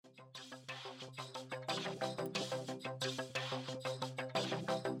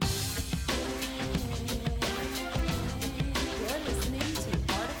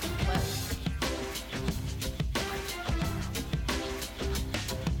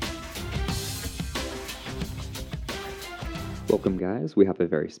Welcome, guys. We have a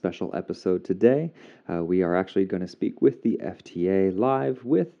very special episode today. We are actually going to speak with the FTA live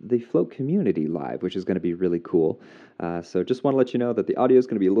with the Float community live, which is going to be really cool. So, just want to let you know that the audio is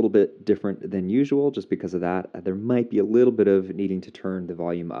going to be a little bit different than usual. Just because of that, there might be a little bit of needing to turn the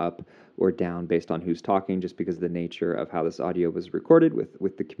volume up or down based on who's talking, just because of the nature of how this audio was recorded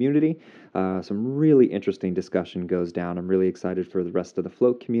with the community. Some really interesting discussion goes down. I'm really excited for the rest of the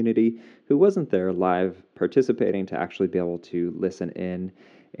Float community who wasn't there live participating to actually be able to listen in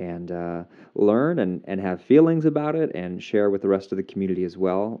and learn and have feelings about it and share with the rest of the community as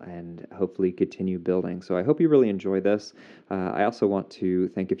well, and hopefully continue building. So I hope you really enjoy this. I also want to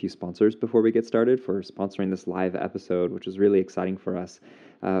thank a few sponsors before we get started for sponsoring this live episode, which is really exciting for us.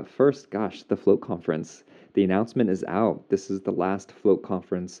 First, gosh, the Float Conference. The announcement is out. This is the last Float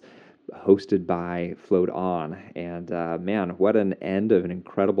Conference hosted by Float On. And man, what an end of an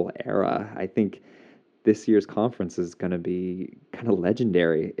incredible era. I think this year's conference is going to be kind of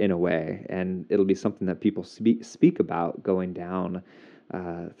legendary in a way, and it'll be something that people speak about going down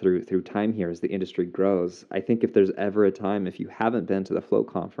through time here as the industry grows. I think if there's ever a time, if you haven't been to the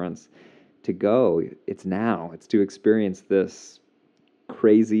Float conference, to go, it's now. It's to experience this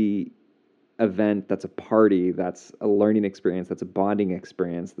crazy event that's a party, that's a learning experience, that's a bonding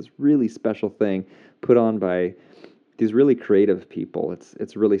experience, this really special thing put on by these really creative people.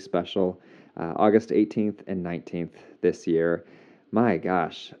 It's really special. August 18th and 19th this year. My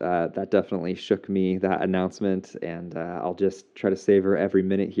gosh, that definitely shook me, that announcement, and I'll just try to savor every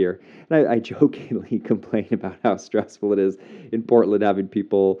minute here. And I jokingly complain about how stressful it is in Portland having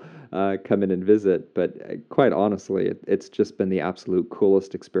people come in and visit, but quite honestly, it's just been the absolute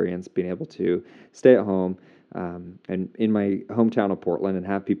coolest experience being able to stay at home and in my hometown of Portland and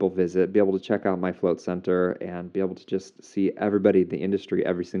have people visit, be able to check out my float center and be able to just see everybody in the industry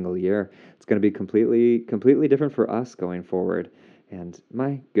every single year. It's going to be completely different for us going forward. And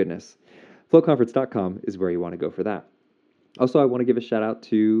my goodness, floatconference.com is where you want to go for that. Also, I want to give a shout out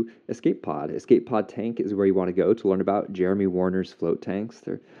to Escape Pod. Escape Pod Tank is where you want to go to learn about Jeremy Warner's float tanks.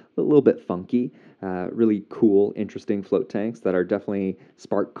 They're a little bit funky, really cool, interesting float tanks that are definitely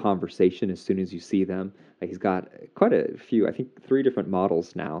spark conversation as soon as you see them. He's got quite a few, I think 3 different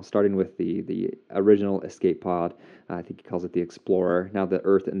models now, starting with the original Escape Pod. I think he calls it the Explorer. Now the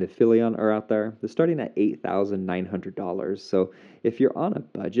Earth and the Philion are out there. They're starting at $8,900. So if you're on a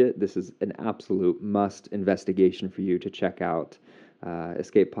budget, this is an absolute must investigation for you to check out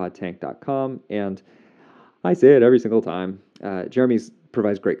escapepodtank.com. And I say it every single time. Jeremy's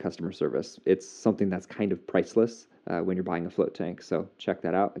provides great customer service. It's something that's kind of priceless when you're buying a float tank. So check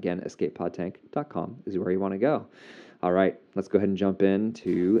that out. Again, escapepodtank.com is where you want to go. All right, let's go ahead and jump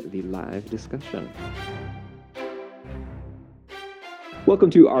into the live discussion.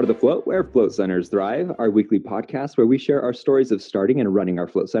 Welcome to Art of the Float, where float centers thrive, our weekly podcast where we share our stories of starting and running our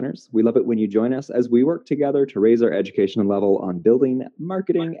float centers. We love it when you join us as we work together to raise our educational level on building,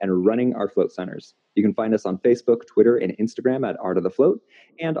 marketing, and running our float centers. You can find us on Facebook, Twitter, and Instagram at Art of the Float,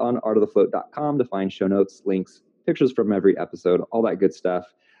 and on artofthefloat.com to find show notes, links, pictures from every episode, all that good stuff.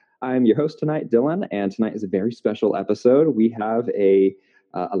 I'm your host tonight, Dylan, and tonight is a very special episode. We have a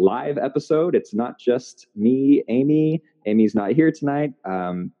live episode. It's not just me, Amy. Amy's not here tonight,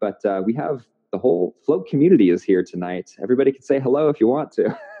 but we have the whole float community is here tonight. Everybody can say hello if you want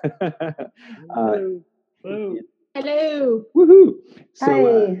to. Hello. Hello. Woohoo!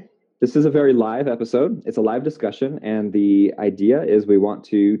 So Hi. this is a very live episode. It's a live discussion, and the idea is we want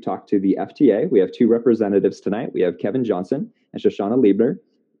to talk to the FTA. We have 2 representatives tonight. We have Kevin Johnson and Shoshana Liebner.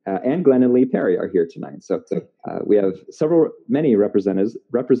 And Glenn and Lee Perry are here tonight. So we have many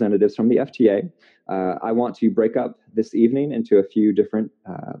representatives from the FTA. I want to break up this evening into a few different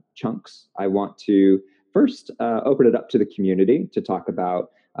chunks. I want to first open it up to the community to talk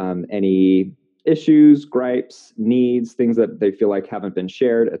about any issues, gripes, needs, things that they feel like haven't been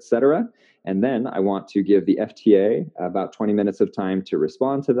shared, etc. And then I want to give the FTA about 20 minutes of time to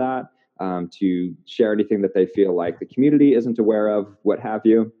respond to that. To share anything that they feel like the community isn't aware of, what have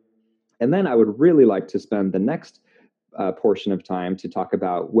you. And then I would really like to spend the next portion of time to talk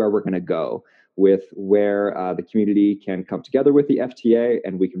about where we're going to go with where the community can come together with the FTA,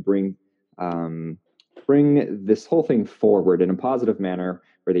 and we can bring this whole thing forward in a positive manner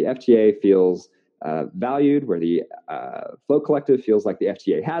where the FTA feels valued, where the Float Collective feels like the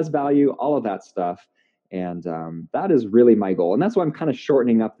FTA has value, all of that stuff. And that is really my goal. And that's why I'm kind of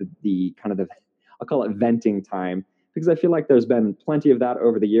shortening up the I'll call it venting time, because I feel like there's been plenty of that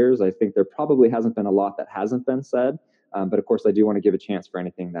over the years. I think there probably hasn't been a lot that hasn't been said. But of course, I do want to give a chance for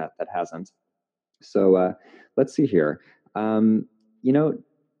anything that hasn't. So let's see here. Dan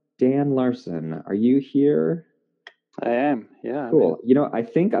Larson, are you here? I am. Yeah. Cool. I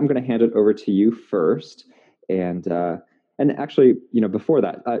think I'm going to hand it over to you first, and actually, before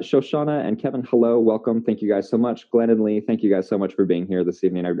that, Shoshana and Kevin, hello, welcome. Thank you guys so much. Glenn and Lee, thank you guys so much for being here this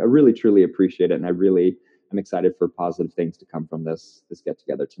evening. I really truly appreciate it, and I really am excited for positive things to come from this get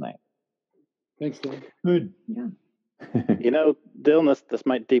together tonight. Thanks, Dylan. Good. Yeah. Dylan, this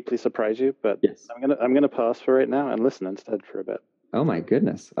might deeply surprise you, but yes. I'm gonna pass for right now and listen instead for a bit. Oh my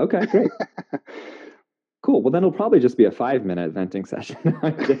goodness. Okay, great. Cool. Well, then it'll probably just be a 5-minute venting session.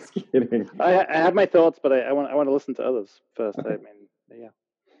 I'm just kidding. I have my thoughts, but I want to listen to others first. Okay. I mean, yeah.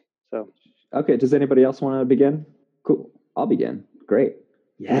 So. Okay. Does anybody else want to begin? Cool. I'll begin. Great.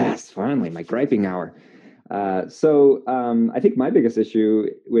 Yes. Finally, my griping hour. So I think my biggest issue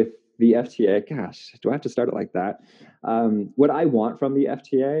with the FTA, gosh, do I have to start it like that? What I want from the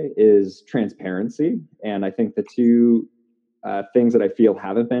FTA is transparency. And I think the two things that I feel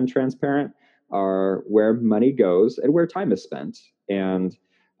haven't been transparent are where money goes and where time is spent. And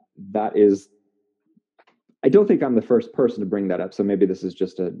that is, I don't think I'm the first person to bring that up. So maybe this is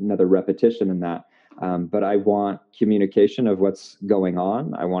just another repetition in that. But I want communication of what's going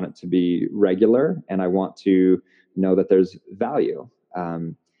on. I want it to be regular, and I want to know that there's value.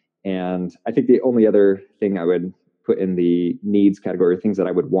 And I think the only other thing I would put in the needs category, things that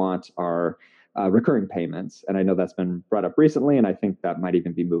I would want, are recurring payments. And I know that's been brought up recently, and I think that might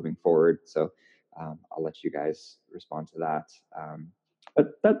even be moving forward. So I'll let you guys respond to that.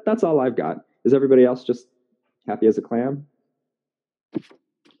 But that's all I've got. Is everybody else just happy as a clam?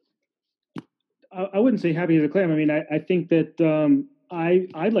 I wouldn't say happy as a clam. I mean, I think that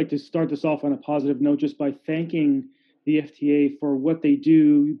I'd like to start this off on a positive note just by thanking the FTA for what they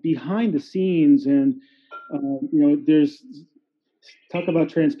do behind the scenes. And, there's talk about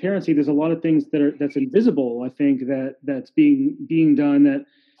transparency. There's a lot of things that's invisible. I think that's being done that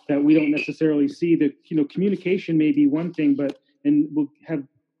we don't necessarily see. That communication may be one thing, and we'll have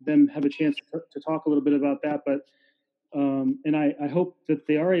them have a chance to talk a little bit about that. But and I hope that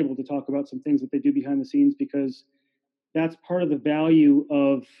they are able to talk about some things that they do behind the scenes, because that's part of the value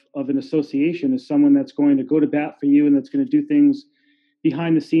of an association, is someone that's going to go to bat for you and that's going to do things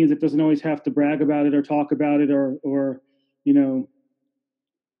behind the scenes. It doesn't always have to brag about it or talk about it or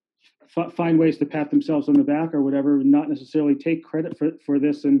find ways to pat themselves on the back or whatever, and not necessarily take credit for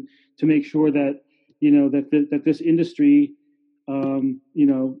this, and to make sure that that this industry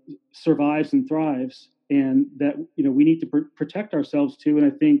survives and thrives, and that we need to protect ourselves too. And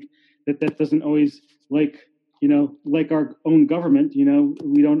I think that doesn't always, like our own government,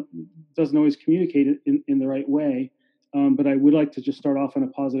 doesn't always communicate it in the right way. But I would like to just start off on a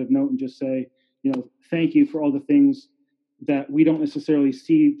positive note and just say, thank you for all the things that we don't necessarily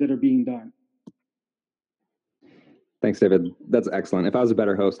see that are being done. Thanks, David. That's excellent. If I was a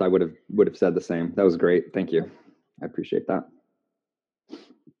better host, I would have said the same. That was great. Thank you. I appreciate that.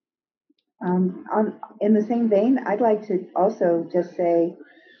 In the same vein, I'd like to also just say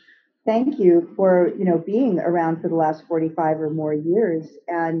thank you for being around for the last 45 or more years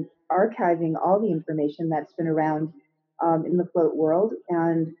and archiving all the information that's been around in the float world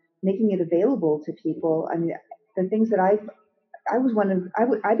and making it available to people. I mean, the things that I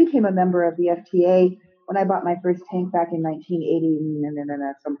became a member of the FTA when I bought my first tank back in 1980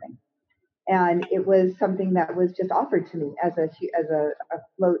 something, and it was something that was just offered to me as a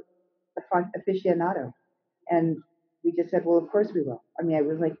float aficionado, and we just said, well, of course we will. I mean, it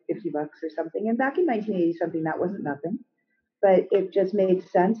was like $50 or something, and back in 1980 something, that wasn't nothing, but it just made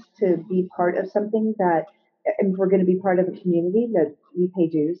sense to be part of something that, and we're going to be part of a community that we pay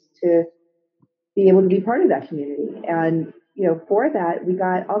dues to be able to be part of that community. And for that, we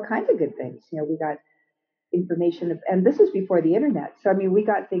got all kinds of good things. We got information, and this was before the internet. So I mean, we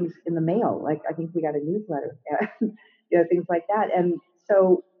got things in the mail. Like I think we got a newsletter, things like that. And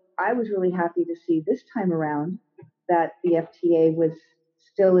so I was really happy to see this time around that the FTA was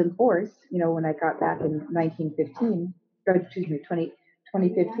still in force. When I got back in 2015,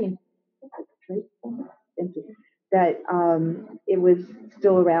 that it was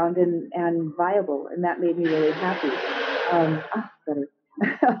still around and viable, and that made me really happy.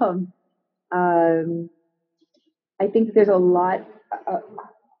 I think there's a lot.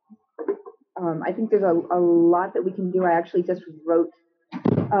 I think there's a lot that we can do. I actually just wrote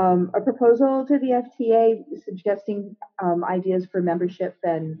a proposal to the FTA suggesting ideas for membership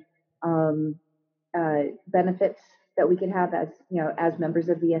and benefits that we could have as members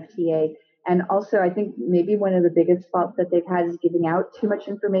of the FTA. And also, I think maybe one of the biggest faults that they've had is giving out too much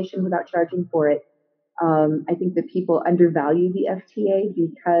information without charging for it. I think that people undervalue the FTA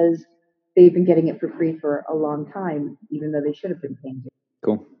because they've been getting it for free for a long time, even though they should have been paying.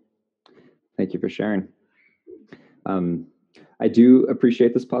 Cool. Thank you for sharing. I do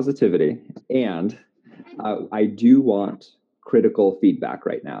appreciate this positivity, and I do want critical feedback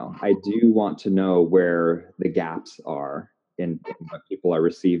right now. I do want to know where the gaps are in what people are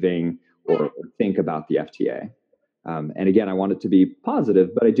receiving or think about the FTA. And again, I want it to be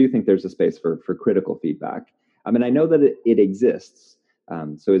positive, but I do think there's a space for critical feedback. And I know that it exists.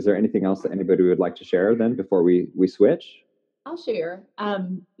 So is there anything else that anybody would like to share then before we switch? I'll share.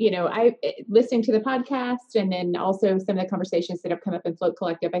 I listening to the podcast and then also some of the conversations that have come up in Float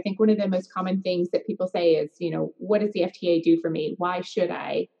Collective. I think one of the most common things that people say is, what does the FTA do for me? Why should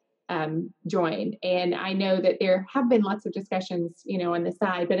I join? And I know that there have been lots of discussions, on the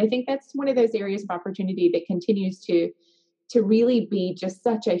side, but I think that's one of those areas of opportunity that continues to really be just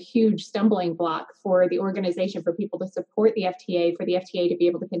such a huge stumbling block for the organization, for people to support the FTA, for the FTA to be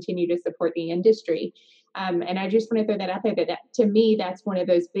able to continue to support the industry. And I just want to throw that out there that to me, that's one of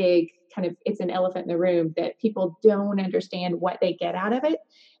those big it's an elephant in the room that people don't understand what they get out of it.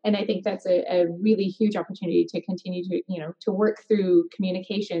 And I think that's a really huge opportunity to continue to, to work through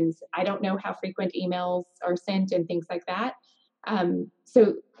communications. I don't know how frequent emails are sent and things like that.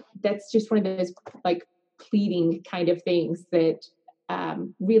 So that's just one of those pleading kind of things that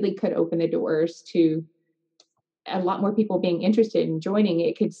really could open the doors to a lot more people being interested in joining.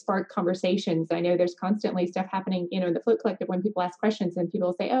 It could spark conversations. I know there's constantly stuff happening, in the Float Collective when people ask questions and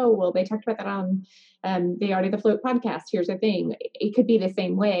people say, oh, well, they talked about that on the Art of the Float podcast. Here's the thing. It could be the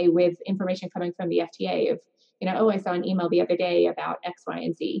same way with information coming from the FTA of, I saw an email the other day about X, Y,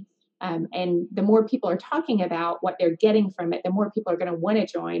 and Z. And the more people are talking about what they're getting from it, the more people are going to want to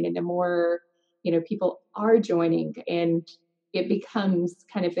join, and the more people are joining, and it becomes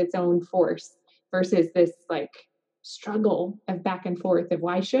kind of its own force versus this struggle of back and forth of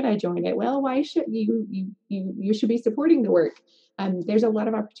why should I join it? Well, why should you should be supporting the work. There's a lot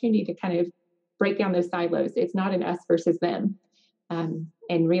of opportunity to kind of break down those silos. It's not an us versus them.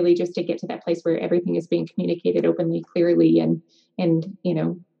 And really just to get to that place where everything is being communicated openly, clearly, and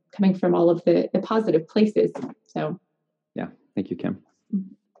coming from all of the positive places. So yeah, thank you, Kim.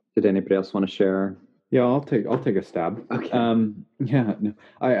 Did anybody else want to share? Yeah, I'll take a stab. Okay.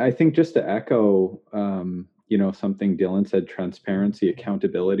 I think just to echo, something Dylan said, transparency,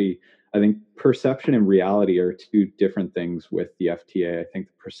 accountability. I think perception and reality are two different things with the FTA. I think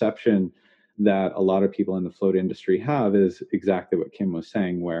the perception that a lot of people in the float industry have is exactly what Kim was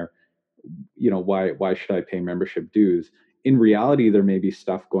saying, where, why should I pay membership dues? In reality, there may be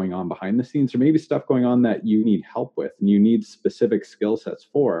stuff going on behind the scenes. There may be stuff going on that you need help with and you need specific skill sets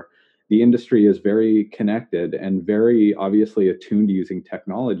for. The industry is very connected and very obviously attuned to using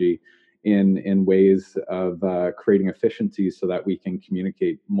technology in ways of creating efficiencies so that we can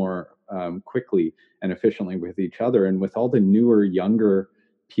communicate more quickly and efficiently with each other. And with all the newer, younger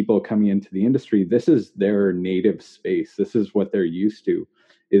people coming into the industry, this is their native space. This is what they're used to,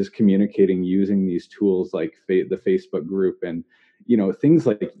 is communicating using these tools like the Facebook group. And, things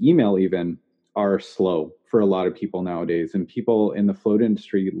like email even are slow for a lot of people nowadays. And people in the float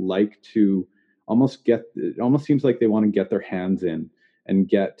industry like to it almost seems like they want to get their hands in and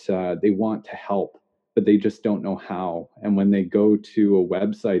they want to help, but they just don't know how. And when they go to a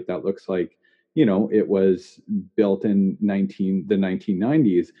website that looks like, it was built in the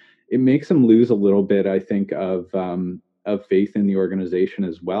 1990s, it makes them lose a little bit, I think, of faith in the organization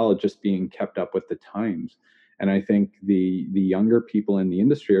as well, just being kept up with the times. And I think the younger people in the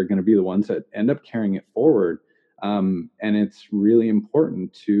industry are going to be the ones that end up carrying it forward. And it's really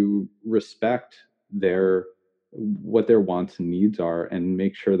important to respect what their wants and needs are, and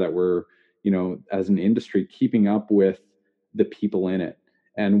make sure that we're, as an industry, keeping up with the people in it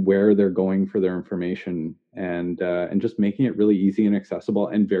and where they're going for their information, and just making it really easy and accessible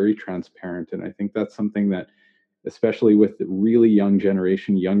and very transparent. And I think that's something that, especially with the really young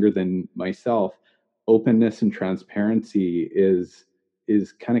generation, younger than myself, openness and transparency is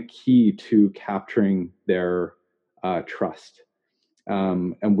kind of key to capturing their trust.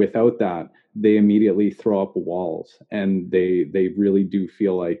 And without that, they immediately throw up walls, and they really do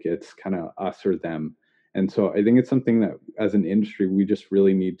feel like it's kind of us or them. And so I think it's something that as an industry, we just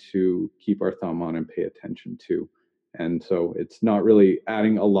really need to keep our thumb on and pay attention to. And so it's not really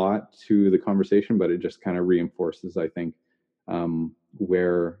adding a lot to the conversation, but it just kind of reinforces, I think,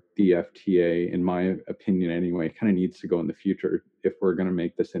 where the FTA, in my opinion anyway, kind of needs to go in the future if we're going to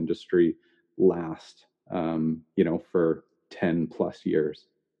make this industry last, for 10 plus years.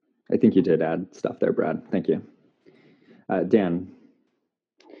 I think you did add stuff there, Brad. Thank you. Dan.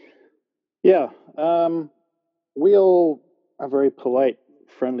 Yeah. We all are very polite,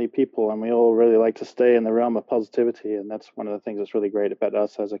 friendly people, and we all really like to stay in the realm of positivity. And that's one of the things that's really great about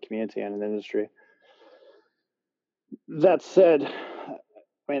us as a community and an industry. That said,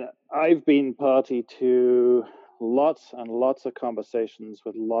 I mean, I've been party to lots and lots of conversations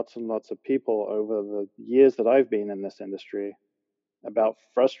with lots and lots of people over the years that I've been in this industry about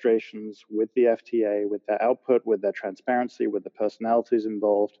frustrations with the FTA, with their output, with their transparency, with the personalities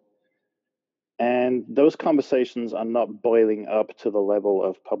involved. And those conversations are not boiling up to the level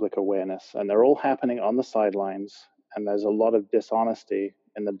of public awareness, and they're all happening on the sidelines. And there's a lot of dishonesty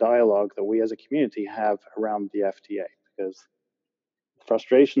in the dialogue that we as a community have around the FTA because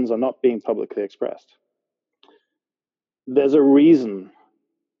frustrations are not being publicly expressed. There's a reason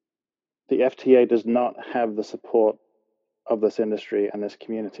the FTA does not have the support of this industry and this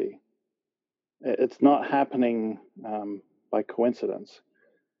community. It's not happening by coincidence.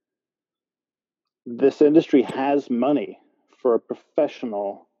 This industry has money for a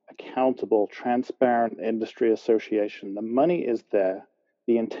professional, accountable, transparent industry association. The money is there.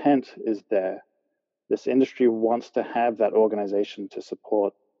 The intent is there. This industry wants to have that organization to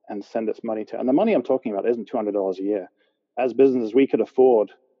support and send its money to. And the money I'm talking about isn't $200 a year. As businesses, we could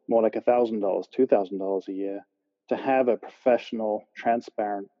afford more like $1,000, $2,000 a year to have a professional,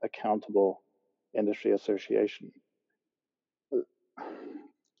 transparent, accountable industry association.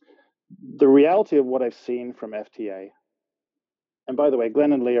 The reality of what I've seen from FTA, and by the way,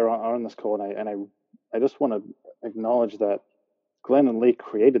 Glenn and Lee are on this call, and I just want to acknowledge that Glenn and Lee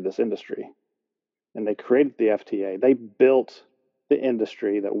created this industry, and they created the FTA. They built the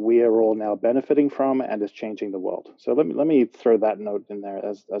industry that we are all now benefiting from and is changing the world. So let me throw that note in there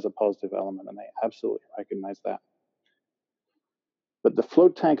as a positive element, and I absolutely recognize that. But the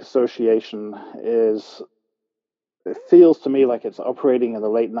Float Tank Association it feels to me like it's operating in the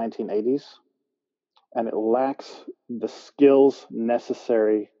late 1980s, and it lacks the skills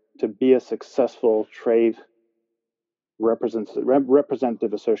necessary to be a successful trade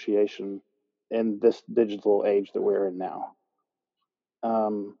representative association in this digital age that we're in now.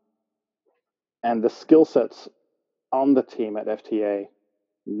 And the skill sets on the team at FTA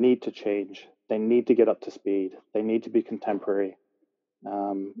need to change. They need to get up to speed. They need to be contemporary.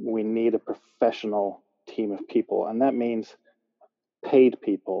 We need a professional team of people, and that means paid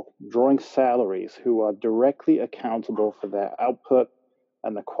people drawing salaries who are directly accountable for their output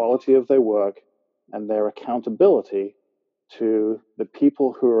and the quality of their work and their accountability to the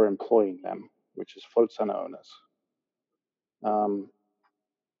people who are employing them, which is Float Center owners.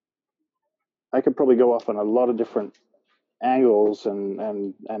 I could probably go off on a lot of different angles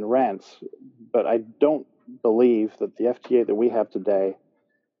and rants, but I don't believe that the FTA that we have today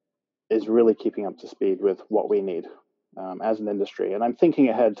is really keeping up to speed with what we need as an industry. And I'm thinking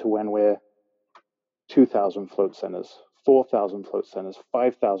ahead to when we're 2,000 float centers, 4,000 float centers,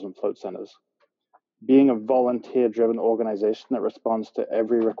 5,000 float centers. Being a volunteer-driven organization that responds to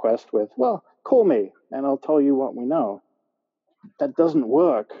every request with, well, call me and I'll tell you what we know. That doesn't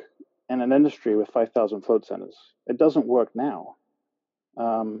work in an industry with 5,000 float centers. It doesn't work now.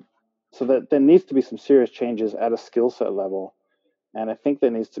 So that there needs to be some serious changes at a skill set level. And I think there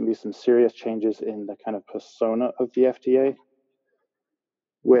needs to be some serious changes in the kind of persona of the FTA,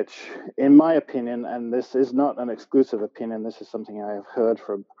 which, in my opinion, and this is not an exclusive opinion, this is something I have heard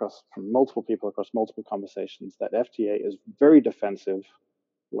from multiple people across multiple conversations, that FTA is very defensive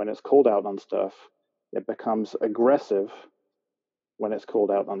when it's called out on stuff. It becomes aggressive when it's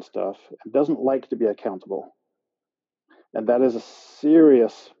called out on stuff. It doesn't like to be accountable. And that is a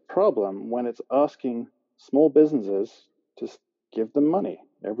serious problem when it's asking small businesses to give them money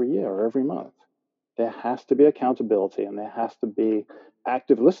every year or every month. There has to be accountability, and there has to be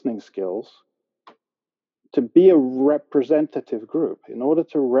active listening skills to be a representative group. In order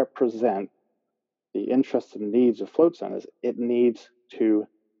to represent the interests and needs of float centers, it needs to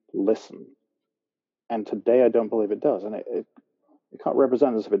listen. And today I don't believe it does. And it can't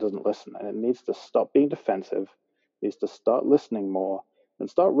represent us if it doesn't listen. And it needs to stop being defensive, needs to start listening more, and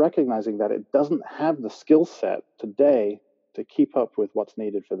start recognizing that it doesn't have the skill set today to keep up with what's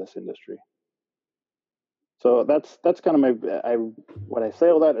needed for this industry. So that's kind of when I say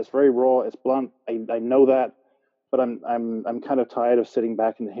all that, it's very raw, it's blunt. I know that, but I'm kind of tired of sitting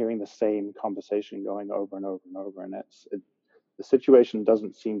back and hearing the same conversation going over and over and over. And the situation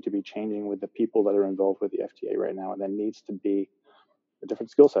doesn't seem to be changing with the people that are involved with the FTA right now, and there needs to be a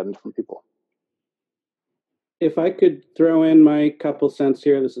different skill set and different people. If I could throw in my couple cents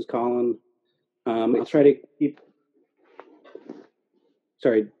here, this is Colin. I'll try to keep.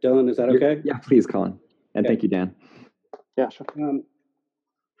 Sorry, Dylan, is that okay? Yeah, please, Colin. And thank you, Dan. Yeah, sure.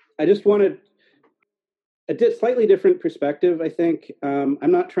 I just wanted a slightly different perspective, I think. I'm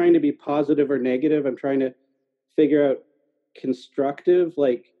not trying to be positive or negative. I'm trying to figure out constructive,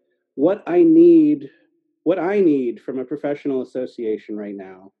 like what I need what I need from a professional association right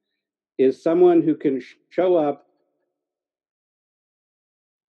now is someone who can show up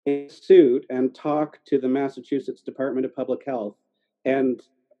in a suit and talk to the Massachusetts Department of Public Health and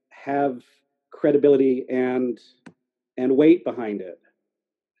have credibility and weight behind it,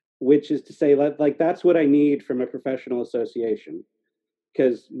 which is to say, like, that's what I need from a professional association,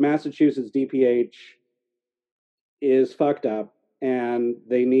 because Massachusetts DPH is fucked up, and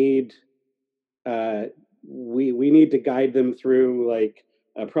they need we need to guide them through like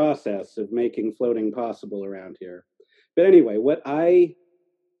a process of making floating possible around here. But anyway, what I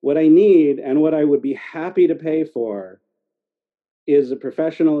need and what I would be happy to pay for is a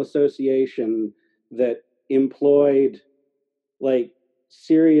professional association that employed like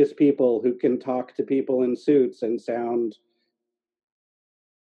serious people who can talk to people in suits and sound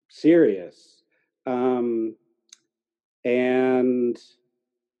serious. And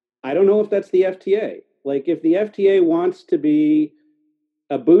I don't know if that's the FTA. Like, if the FTA wants to be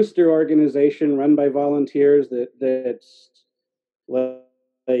a booster organization run by volunteers that's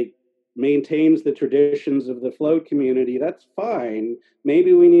like maintains the traditions of the float community, that's fine.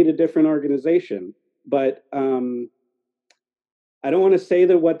 Maybe we need a different organization. But I don't want to say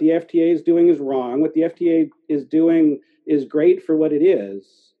that what the FTA is doing is wrong. What the FTA is doing is great for what it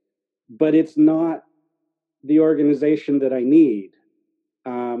is, but it's not the organization that I need.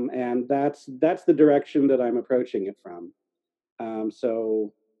 And that's the direction that I'm approaching it from. I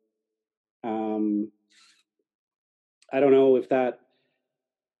don't know if that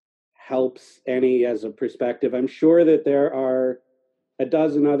helps any as a perspective. I'm sure that there are a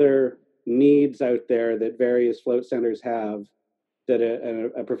dozen other needs out there that various float centers have that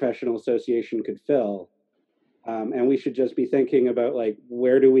a professional association could fill. And we should just be thinking about, like,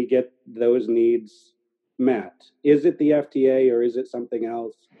 where do we get those needs met? Is it the FTA or is it something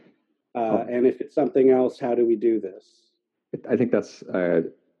else? And if it's something else, how do we do this? I think that's a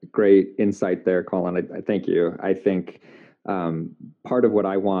great insight there, Colin. I thank you. I think part of what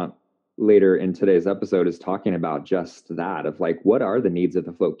I want later in today's episode is talking about just that, of like, what are the needs of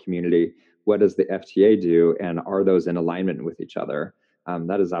the float community? What does the FTA do? And are those in alignment with each other?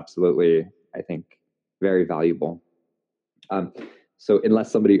 That is absolutely, I think, very valuable. So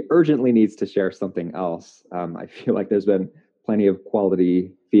unless somebody urgently needs to share something else, I feel like there's been plenty of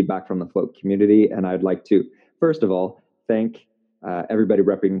quality feedback from the float community. And I'd like to, first of all, thank everybody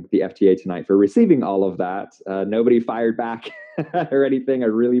repping the FTA tonight for receiving all of that. Nobody fired back or anything. I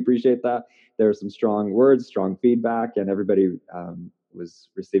really appreciate that. There were some strong words, strong feedback, and everybody was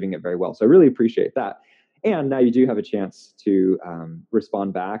receiving it very well. So I really appreciate that. And now you do have a chance to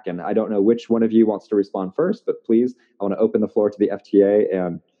respond back. And I don't know which one of you wants to respond first, but please, I want to open the floor to the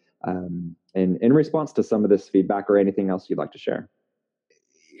FTA and in response to some of this feedback or anything else you'd like to share.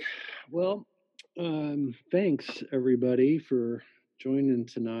 Well, thanks everybody for joining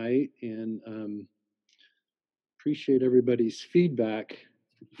tonight, and appreciate everybody's feedback.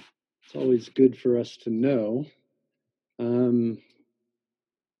 It's always good for us to know.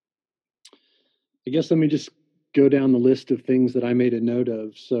 I guess let me just go down the list of things that I made a note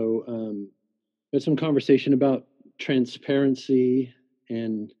of. So there's some conversation about transparency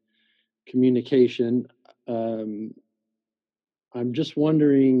and communication. I'm just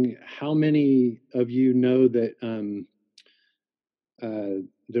wondering how many of you know that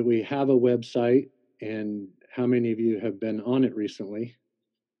that we have a website, and how many of you have been on it recently?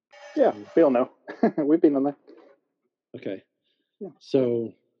 Yeah, we all know. We've been on there. Okay. Yeah.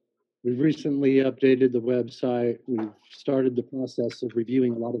 So we've recently updated the website. We've started the process of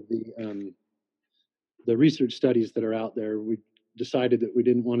reviewing a lot of the research studies that are out there. We decided that we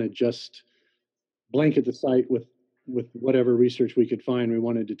didn't want to just blanket the site with whatever research we could find. We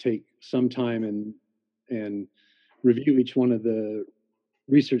wanted to take some time and review each one of the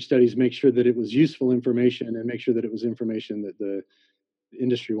research studies, make sure that it was useful information, and make sure that it was information that the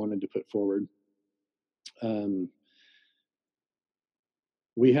industry wanted to put forward.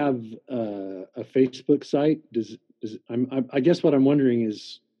 We have a Facebook site. I guess what I'm wondering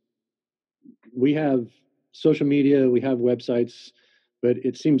is, we have social media, we have websites, but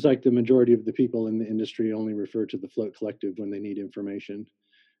it seems like the majority of the people in the industry only refer to the Float Collective when they need information.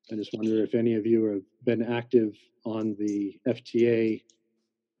 I just wonder if any of you have been active on the FTA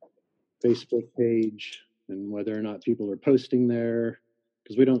Facebook page, and whether or not people are posting there,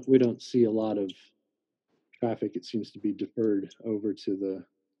 because we don't see a lot of traffic. It seems to be deferred over to the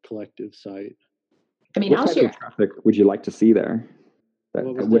collective site. I mean, what I'll type share. of traffic would you like to see there?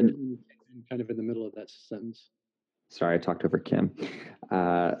 What was that kind of in the middle of that sentence? Sorry, I talked over Kim.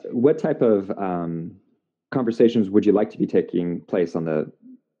 What type of conversations would you like to be taking place on the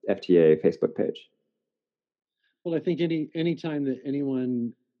FTA Facebook page? Well, I think any time that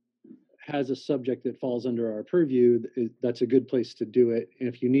anyone has a subject that falls under our purview, that's a good place to do it. And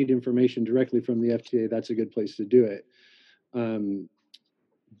if you need information directly from the FTA, that's a good place to do it.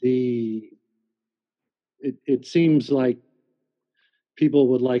 It seems like people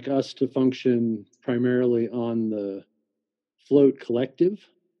would like us to function primarily on the Float Collective.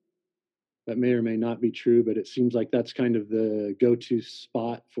 That may or may not be true, but it seems like that's kind of the go-to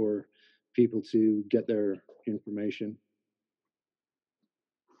spot for people to get their information.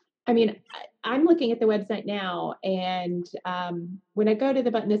 I mean, I'm looking at the website now, and when I go to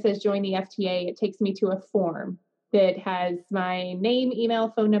the button that says join the FTA, it takes me to a form that has my name,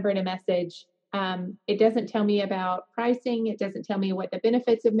 email, phone number, and a message. It doesn't tell me about pricing. It doesn't tell me what the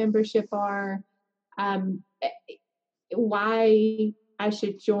benefits of membership are, why I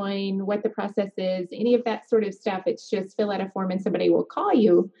should join, what the process is, any of that sort of stuff. It's just fill out a form and somebody will call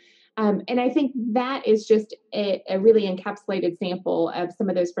you. And I think that is just a really encapsulated sample of some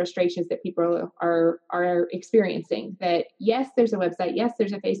of those frustrations that people are experiencing. That yes, there's a website, yes,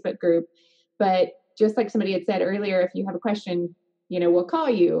 there's a Facebook group, but just like somebody had said earlier, if you have a question, we'll call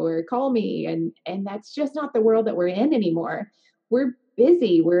you or call me, and that's just not the world that we're in anymore. We're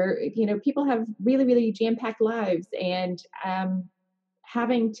busy. People have really, really jam-packed lives, and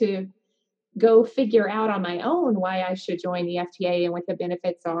having to go figure out on my own why I should join the FTA and what the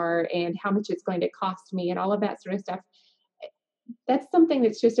benefits are and how much it's going to cost me and all of that sort of stuff. That's something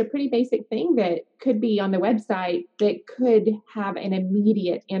that's just a pretty basic thing that could be on the website that could have an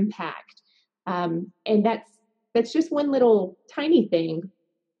immediate impact. And that's just one little tiny thing.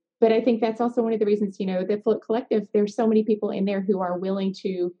 But I think that's also one of the reasons, the Float Collective, there's so many people in there who are willing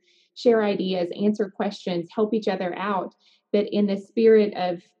to share ideas, answer questions, help each other out, that in the spirit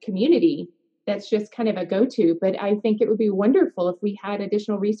of community, that's just kind of a go-to. But I think it would be wonderful if we had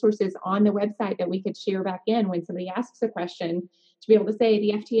additional resources on the website that we could share back in when somebody asks a question, to be able to say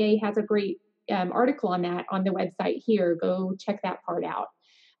the FTA has a great article on that on the website here. Go check that part out.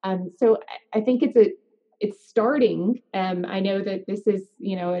 So I think it's starting. I know that this is,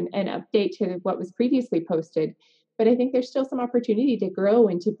 an update to what was previously posted, but I think there's still some opportunity to grow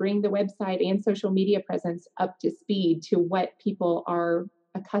and to bring the website and social media presence up to speed to what people are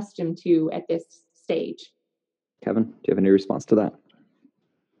accustomed to at this stage. Kevin, do you have any response to that?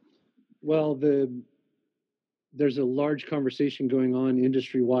 Well, there's a large conversation going on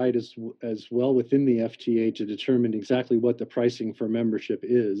industry-wide as well within the FTA to determine exactly what the pricing for membership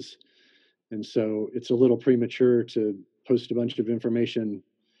is. And so it's a little premature to post a bunch of information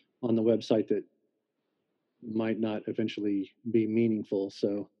on the website that might not eventually be meaningful.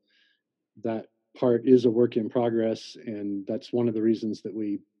 So that part is a work in progress. And that's one of the reasons that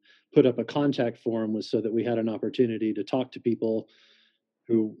we put up a contact form, was so that we had an opportunity to talk to people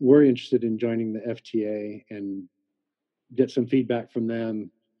who were interested in joining the FTA and get some feedback from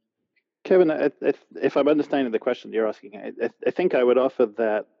them. Kevin, if I'm understanding the question you're asking, I think I would offer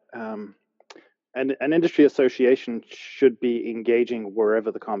that an industry association should be engaging wherever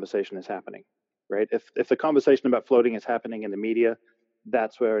the conversation is happening, right? If the conversation about floating is happening in the media,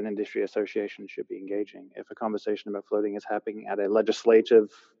 that's where an industry association should be engaging. If a conversation about floating is happening at a legislative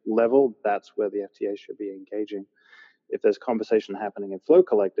level, that's where the FTA should be engaging. If there's conversation happening in Float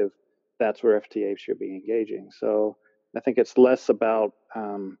Collective, that's where FTA should be engaging. So I think it's less about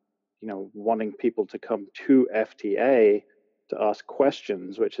wanting people to come to FTA to ask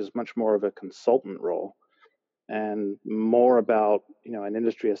questions, which is much more of a consultant role, and more about an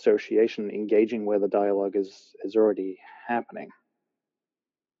industry association engaging where the dialogue is already happening.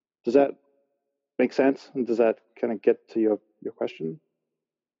 Does that make sense? And does that kind of get to your question?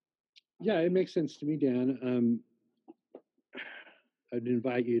 Yeah, it makes sense to me, Dan. I'd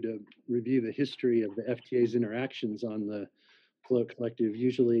invite you to review the history of the FTA's interactions on the Float Collective.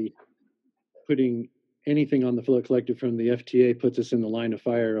 Usually putting anything on the Float Collective from the FTA puts us in the line of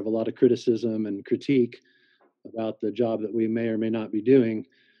fire of a lot of criticism and critique about the job that we may or may not be doing.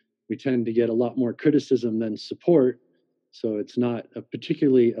 We tend to get a lot more criticism than support, so it's not a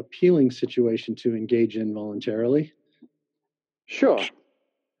particularly appealing situation to engage in voluntarily. Sure,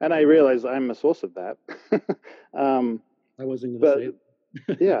 and I realize I'm a source of that. I wasn't going to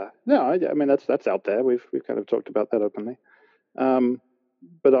say it. Yeah, no, I mean that's out there. We've kind of talked about that openly.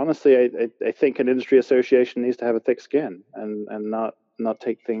 But honestly, I think an industry association needs to have a thick skin and not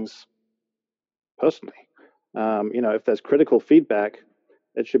take things personally. If there's critical feedback,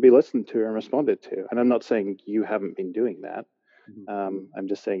 it should be listened to and responded to. And I'm not saying you haven't been doing that. I'm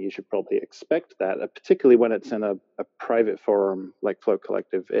just saying you should probably expect that, particularly when it's in a private forum like Float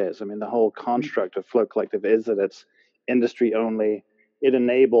Collective is. I mean, the whole construct of Float Collective is that it's industry only. it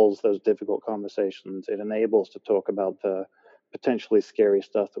enables those difficult conversations. It enables to talk about the potentially scary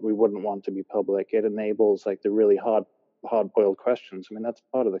stuff that we wouldn't want to be public. It enables like the really hard-boiled questions. I mean, that's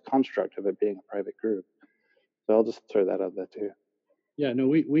part of the construct of it being a private group. So I'll just throw that out there too. Yeah, no,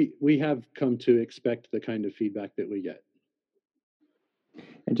 we have come to expect the kind of feedback that we get.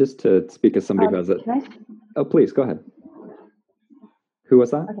 And just to speak as somebody who has it. Oh, please go ahead. Who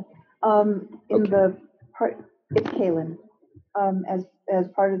was that? Okay. The part, it's Kaylin. As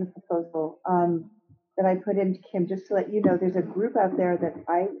part of the proposal that I put into Kim, just to let you know, there's a group out there that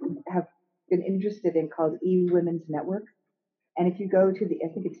I have been interested in called eWomen's Network. And if you go to I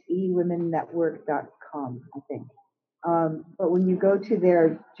think it's eWomenNetwork.com, I think. But when you go to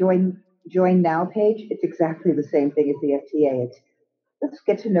their join now page, it's exactly the same thing as the FTA. It's let's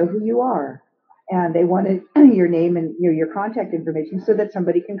get to know who you are. And they wanted your name and your contact information so that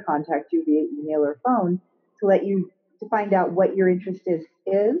somebody can contact you via email or phone to find out what your interest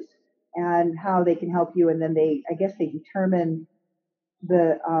is and how they can help you. And then they determine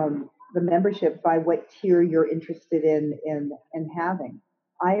the membership by what tier you're interested in having.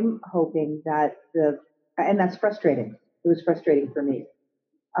 I'm hoping that and that's frustrating. It was frustrating for me.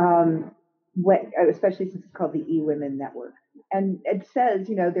 Especially since it's called the eWomen Network. And it says,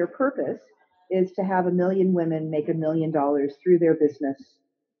 their purpose is to have 1 million women make $1 million through their business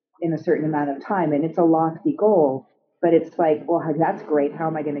in a certain amount of time. And it's a lofty goal, but it's like, well, that's great. How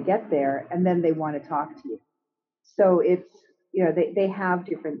am I going to get there? And then they want to talk to you. So it's, they have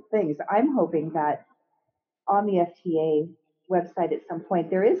different things. I'm hoping that on the FTA website at some point,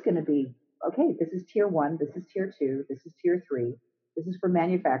 there is going to be, okay, this is tier 1, this is tier 2, this is tier 3. This is for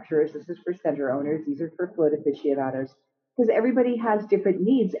manufacturers. This is for center owners. These are for float aficionados. Because everybody has different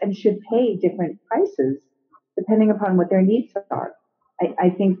needs and should pay different prices depending upon what their needs are. I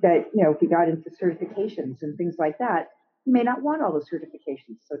think that, if you got into certifications and things like that, you may not want all the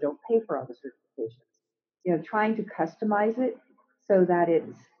certifications, so don't pay for all the certifications. Trying to customize it so that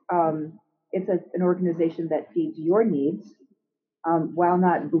it's an organization that feeds your needs while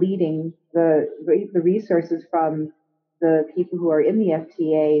not bleeding the resources from the people who are in the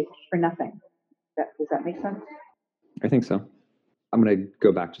FTA for nothing. Does that make sense? I think so. I'm going to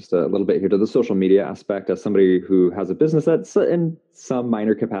go back just a little bit here to the social media aspect. As somebody who has a business that's in some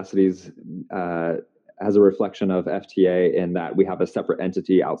minor capacities has a reflection of FTA in that we have a separate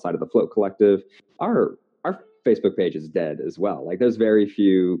entity outside of the Float Collective. Our Facebook page is dead as well. Like there's very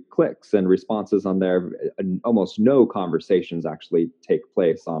few clicks and responses on there. Almost no conversations actually take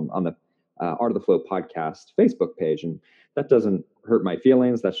place on the Art of the Float podcast Facebook page. And that doesn't hurt my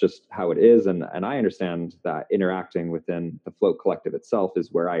feelings. That's just how it is. And I understand that interacting within the Float Collective itself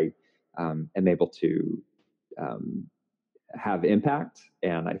is where I am able to have impact.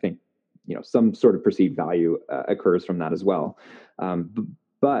 And I think, some sort of perceived value occurs from that as well.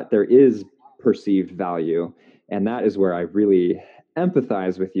 But there is perceived value. And that is where I really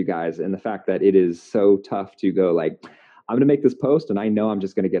empathize with you guys in the fact that it is so tough to go like, I'm going to make this post and I know I'm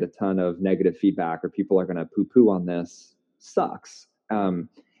just going to get a ton of negative feedback or people are going to poo-poo on this. Sucks. And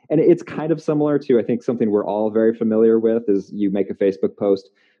it's kind of similar to, I think, something we're all very familiar with is you make a Facebook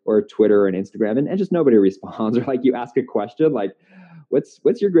post or Twitter and Instagram and just nobody responds, or like you ask a question like,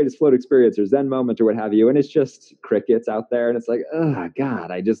 what's your greatest float experience or Zen moment or what have you? And it's just crickets out there. And it's like, oh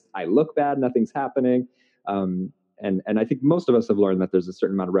God, I look bad. Nothing's happening. And I think most of us have learned that there's a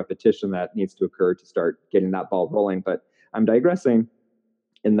certain amount of repetition that needs to occur to start getting that ball rolling. But I'm digressing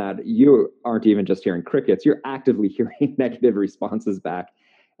in that you aren't even just hearing crickets, you're actively hearing negative responses back.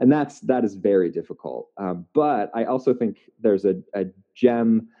 And that is very difficult. But I also think there's a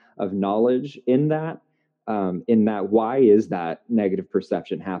gem of knowledge in that why is that negative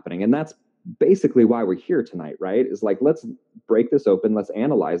perception happening? And that's basically why we're here tonight, right? Is like, let's break this open, let's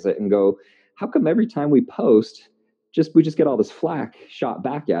analyze it and go, how come every time we post, we just get all this flack shot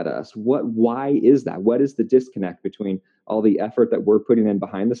back at us? Why is that? What is the disconnect between all the effort that we're putting in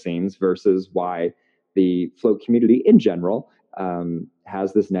behind the scenes versus why the float community in general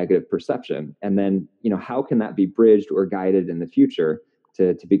has this negative perception? And then, how can that be bridged or guided in the future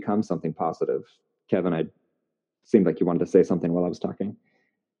to become something positive? Kevin, I seemed like you wanted to say something while I was talking.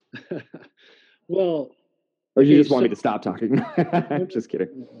 Well, or you just want me to stop talking? Just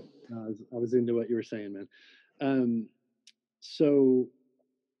kidding. I was into what you were saying, man. So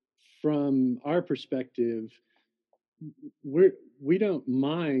from our perspective, we don't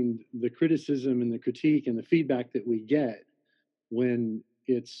mind the criticism and the critique and the feedback that we get when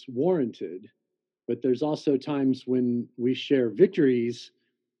it's warranted. But there's also times when we share victories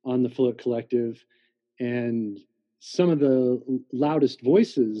on the Float Collective, and some of the loudest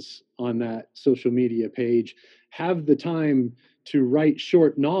voices on that social media page have the time to write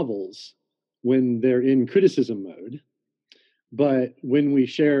short novels when they're in criticism mode. But when we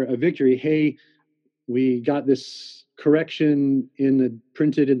share a victory, hey, we got this correction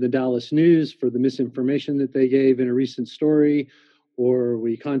printed in the Dallas News for the misinformation that they gave in a recent story, or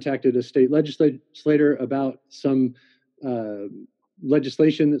we contacted a state legislator about some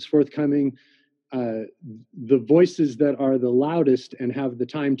legislation that's forthcoming. The voices that are the loudest and have the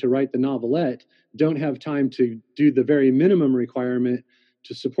time to write the novelette don't have time to do the very minimum requirement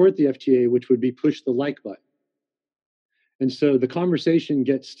to support the FTA, which would be push the like button. And so the conversation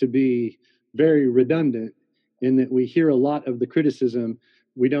gets to be very redundant in that we hear a lot of the criticism.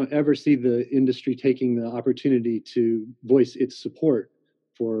 We don't ever see the industry taking the opportunity to voice its support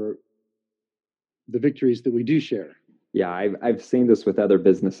for the victories that we do share. Yeah, I've seen this with other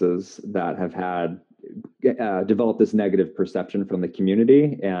businesses that have had developed this negative perception from the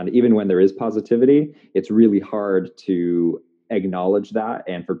community. And even when there is positivity, it's really hard to acknowledge that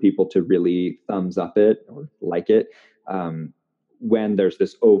and for people to really thumbs up it or like it. When there's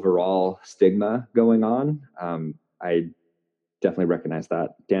this overall stigma going on, I definitely recognize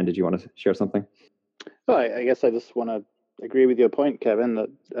that. Dan, did you want to share something? Well, I guess I just want to agree with your point, Kevin, that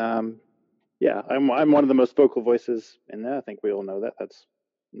yeah, I'm one of the most vocal voices in there. I think we all know that. That's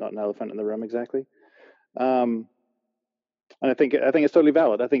not an elephant in the room exactly. And I think it's totally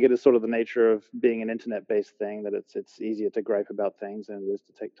valid. I think it is sort of the nature of being an internet-based thing that it's easier to gripe about things than it is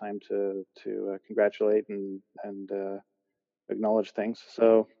to take time to congratulate and acknowledge things.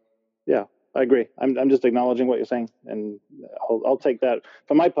 So, yeah, I agree. I'm just acknowledging what you're saying, and I'll take that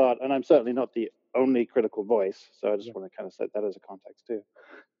for my part. And I'm certainly not the only critical voice, so I just want to kind of set that as a context too.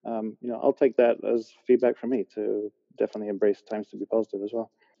 I'll take that as feedback from me to definitely embrace times to be positive as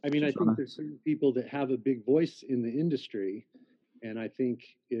well. I mean, I think there's certain people that have a big voice in the industry, and I think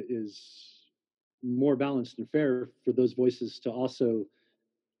it is more balanced and fair for those voices to also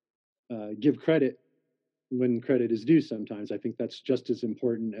give credit when credit is due sometimes. I think that's just as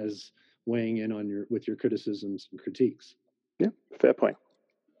important as weighing in on with your criticisms and critiques. Yeah, fair point.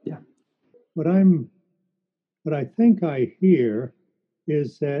 Yeah. What I think I hear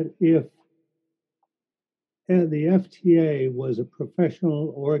is that if the FTA was a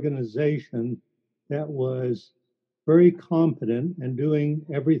professional organization that was very competent and doing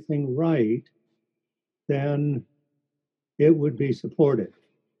everything right, then it would be supported.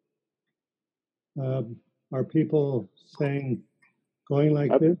 Are people going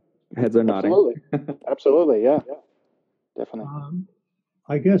like this? Heads are nodding. Absolutely. Absolutely, yeah. Definitely.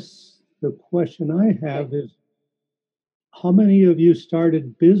 I guess the question I have is, how many of you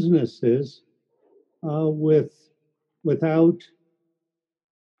started businesses without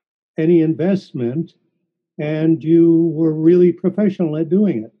any investment, and you were really professional at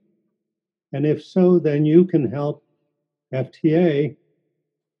doing it? And if so, then you can help FTA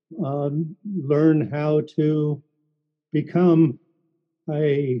learn how to become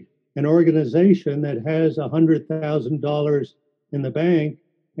an organization that has $100,000 in the bank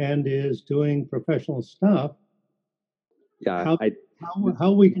and is doing professional stuff. Yeah,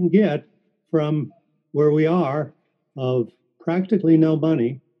 how we can get from where we are of practically no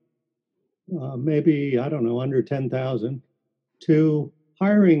money, maybe, I don't know, under 10,000, to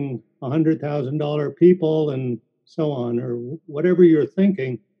hiring $100,000 people and so on, or whatever you're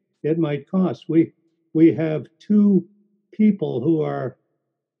thinking it might cost. We have two people who are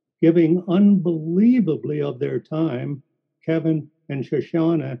giving unbelievably of their time, Kevin and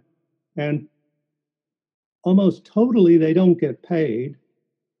Shoshana, and almost totally they don't get paid.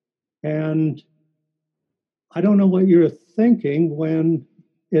 And I don't know what you're thinking when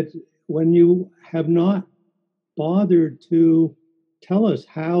you have not bothered to tell us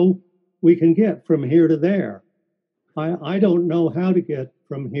how we can get from here to there. I don't know how to get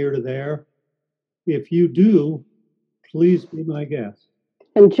from here to there. If you do, please be my guest.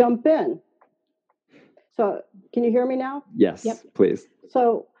 And jump in. So can you hear me now? Yes, yep. Please.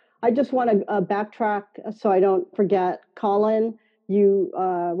 So I just want to backtrack so I don't forget. Colin, you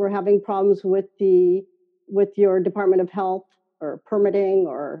were having problems with your Department of Health or permitting,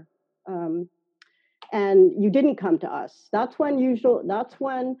 or and you didn't come to us. That's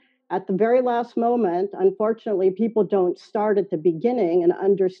when at the very last moment, unfortunately, people don't start at the beginning and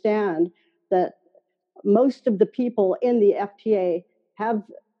understand that most of the people in the FTA have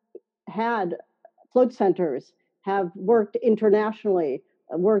had float centers, have worked internationally,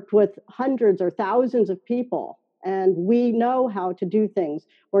 worked with hundreds or thousands of people, and we know how to do things.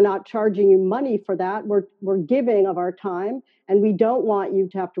 We're not charging you money for that. We're giving of our time, and we don't want you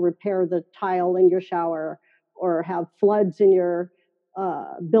to have to repair the tile in your shower or have floods in your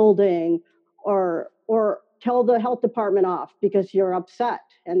building or tell the health department off because you're upset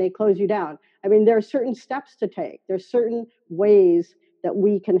and they close you down. I mean, there are certain steps to take. There's certain ways that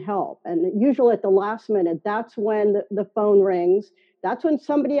we can help. And usually at the last minute, that's when the phone rings. That's when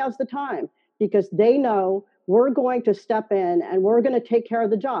somebody has the time because they know we're going to step in and we're going to take care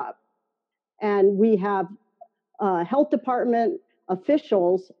of the job. And we have health department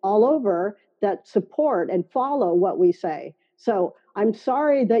officials all over that support and follow what we say. So I'm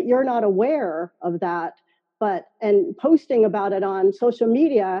sorry that you're not aware of that, and posting about it on social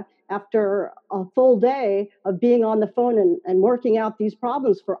media after a full day of being on the phone and working out these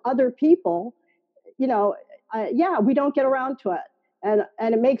problems for other people, we don't get around to it. And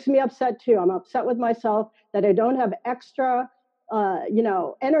it makes me upset too. I'm upset with myself that I don't have extra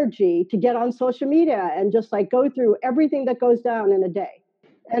energy to get on social media and just like go through everything that goes down in a day.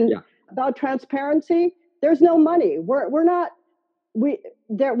 And about transparency, there's no money. We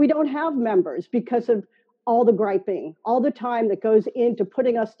don't have members because of all the griping, all the time that goes into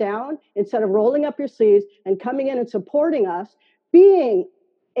putting us down instead of rolling up your sleeves and coming in and supporting us, being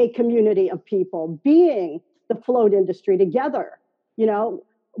a community of people, being the float industry together.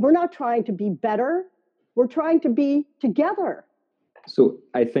 We're not trying to be better. We're trying to be together. So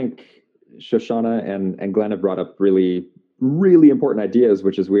I think Shoshana and Glenn have brought up really, really important ideas,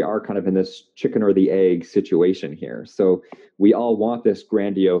 which is we are kind of in this chicken or the egg situation here. So we all want this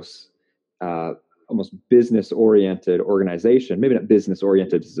grandiose, almost business-oriented organization. Maybe not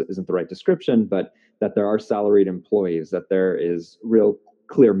business-oriented isn't the right description, but that there are salaried employees, that there is real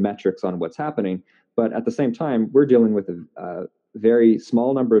clear metrics on what's happening. But at the same time, we're dealing with a very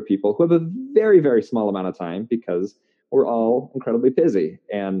small number of people who have a very, very small amount of time because we're all incredibly busy.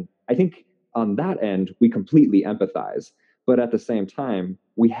 And I think on that end, we completely empathize. But at the same time,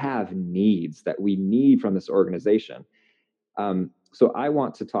 we have needs that we need from this organization. So I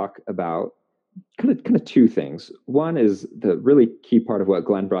want to talk about kind of two things. One is the really key part of what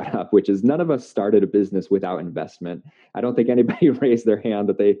Glenn brought up, which is none of us started a business without investment. I don't think anybody raised their hand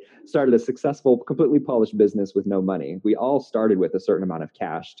that they started a successful, completely polished business with no money. We all started with a certain amount of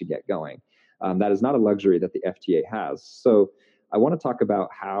cash to get going. That is not a luxury that the FTA has. So I want to talk about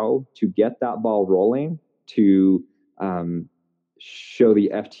how to get that ball rolling to show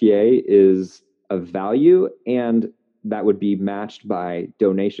the FTA is of value, and that would be matched by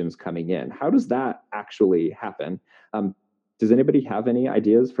donations coming in. How does that actually happen? Does anybody have any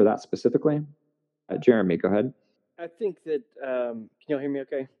ideas for that specifically? Jeremy, go ahead. I think that, can you all hear me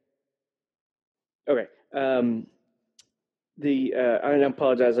okay? Okay. I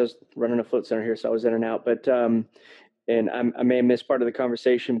apologize. I was running a float center here, so I was in and out. But and I may have missed part of the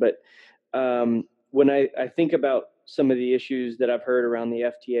conversation. But when I think about some of the issues that I've heard around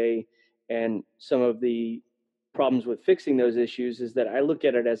the FTA and some of the problems with fixing those issues, is that I look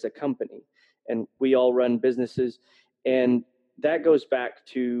at it as a company, and we all run businesses, and that goes back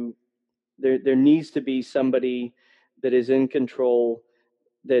to there needs to be somebody that is in control,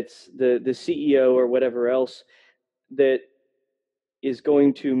 that's the CEO or whatever else, that is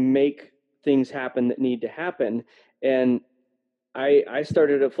going to make things happen that need to happen. And I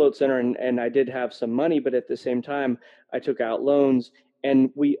started a float center and I did have some money, but at the same time, I took out loans and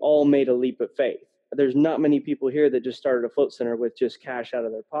we all made a leap of faith. There's not many people here that just started a float center with just cash out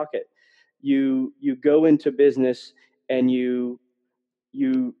of their pocket. You go into business and you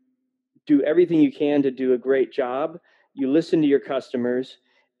do everything you can to do a great job. You listen to your customers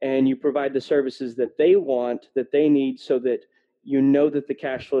and you provide the services that they want, that they need, so that you know that the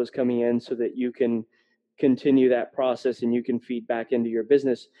cash flow is coming in so that you can continue that process and you can feed back into your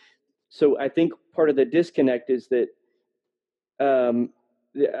business. So I think part of the disconnect is that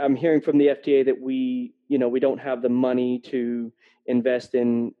I'm hearing from the FTA that we don't have the money to invest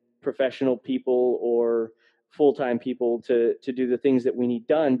in professional people or full-time people to do the things that we need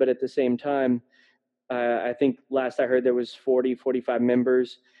done. But at the same time, I think last I heard there was 45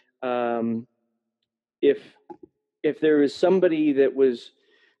 members. If there was somebody that was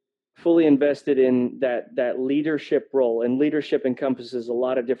fully invested in that leadership role, and leadership encompasses a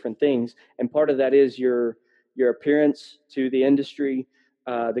lot of different things, and part of that is your appearance to the industry,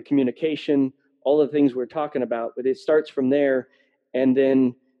 the communication, all the things we're talking about. But it starts from there, and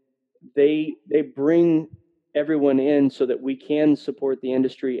then they bring everyone in so that we can support the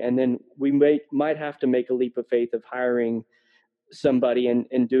industry, and then we might have to make a leap of faith of hiring somebody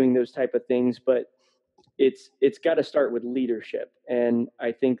and doing those type of things. But it's got to start with leadership, and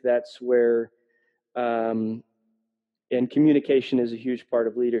I think that's where and communication is a huge part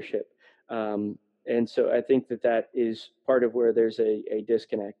of leadership, and so I think that is part of where there's a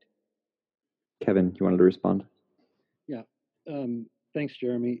disconnect. Kevin, you wanted to respond? Yeah, thanks,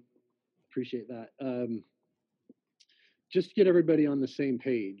 Jeremy. Appreciate that. just to get everybody on the same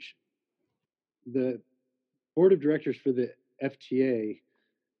page, the board of directors for the FTA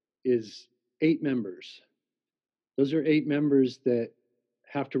is 8 members. Those are 8 members that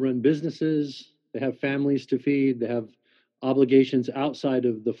have to run businesses, they have families to feed, they have obligations outside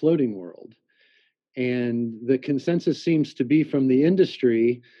of the floating world. And the consensus seems to be from the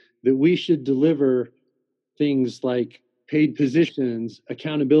industry that we should deliver things like paid positions,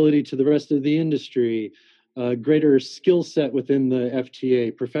 accountability to the rest of the industry, greater skill set within the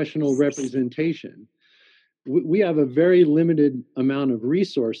FTA, professional representation. We have a very limited amount of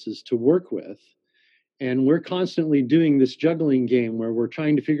resources to work with. And we're constantly doing this juggling game where we're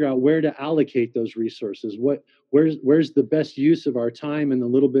trying to figure out where to allocate those resources, where's the best use of our time and the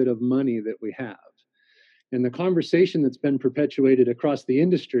little bit of money that we have. And the conversation that's been perpetuated across the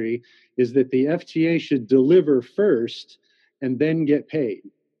industry is that the FTA should deliver first and then get paid.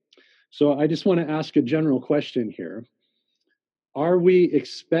 So I just want to ask a general question here. Are we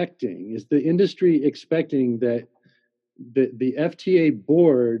expecting, is the industry expecting that the FTA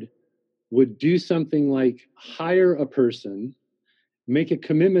board would do something like hire a person, make a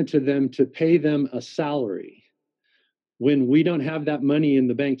commitment to them to pay them a salary when we don't have that money in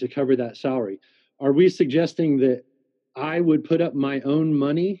the bank to cover that salary? Are we suggesting that I would put up my own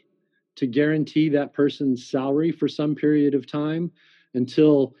money to guarantee that person's salary for some period of time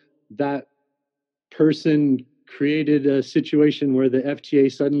until that person created a situation where the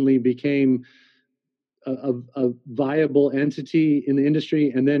FTA suddenly became a viable entity in the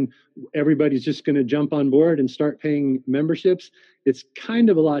industry, and then everybody's just going to jump on board and start paying memberships? It's kind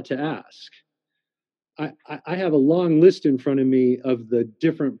of a lot to ask. I have a long list in front of me of the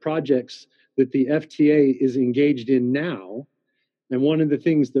different projects that the FTA is engaged in now. And one of the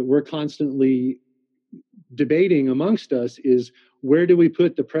things that we're constantly debating amongst us is, where do we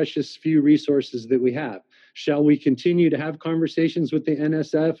put the precious few resources that we have? Shall we continue to have conversations with the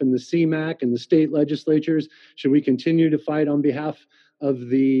NSF and the CMAC and the state legislatures? Should we continue to fight on behalf of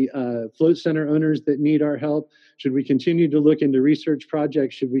the float center owners that need our help? Should we continue to look into research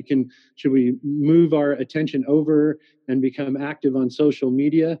projects? Should we move our attention over and become active on social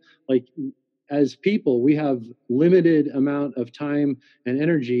media? Like, as people, we have limited amount of time and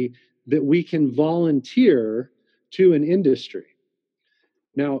energy that we can volunteer to an industry.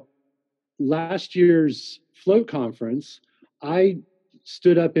 Now, last year's float conference, I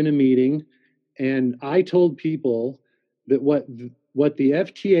stood up in a meeting and I told people that what the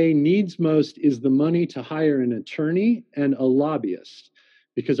FTA needs most is the money to hire an attorney and a lobbyist,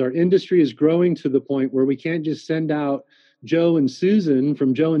 because our industry is growing to the point where we can't just send out Joe and Susan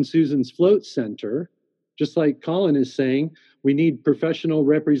from Joe and Susan's Float Center. Just like Colin is saying, we need professional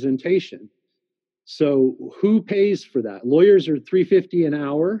representation. So who pays for that? Lawyers are $3.50 an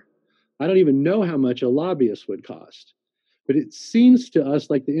hour. I don't even know how much a lobbyist would cost. But it seems to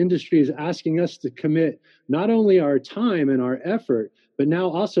us like the industry is asking us to commit not only our time and our effort, but now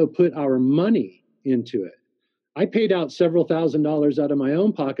also put our money into it. I paid out several $1,000s out of my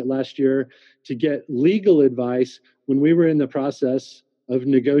own pocket last year to get legal advice when we were in the process of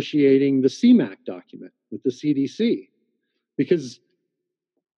negotiating the CMAC document with the CDC, because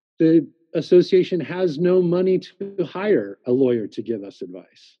the association has no money to hire a lawyer to give us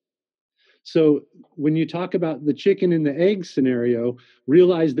advice. So when you talk about the chicken and the egg scenario,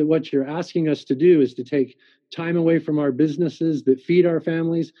 realize that what you're asking us to do is to take time away from our businesses that feed our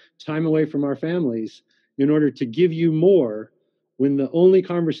families, time away from our families, in order to give you more, when the only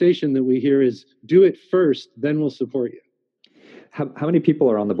conversation that we hear is, do it first, then we'll support you. How many people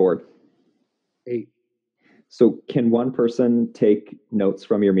are on the board? 8. So can one person take notes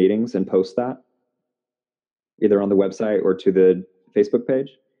from your meetings and post that either on the website or to the Facebook page?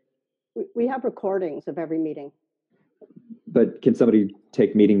 We have recordings of every meeting. But can somebody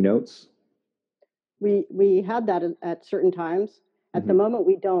take meeting notes? We had that at certain times. At the moment,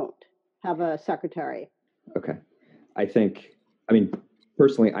 we don't have a secretary. Okay.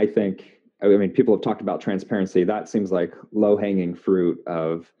 Personally, people have talked about transparency. That seems like low-hanging fruit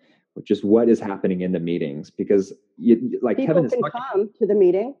of just what is happening in the meetings, because people Kevin is can come to the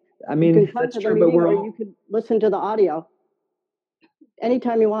meeting. You can come that's true, but you could listen to the audio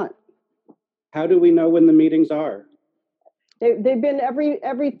anytime you want. How do we know when the meetings are? They've been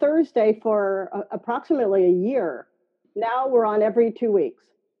every Thursday for approximately a year. Now we're on every 2 weeks.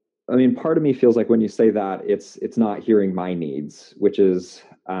 Part of me feels like when you say that, it's not hearing my needs, which is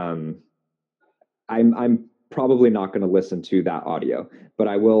I'm probably not going to listen to that audio, but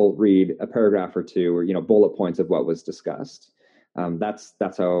I will read a paragraph or two, or bullet points of what was discussed.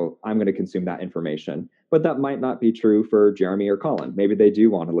 That's how I'm going to consume that information. But that might not be true for Jeremy or Colin. Maybe they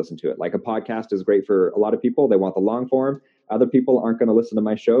do want to listen to it. Like a podcast is great for a lot of people. They want the long form. Other people aren't going to listen to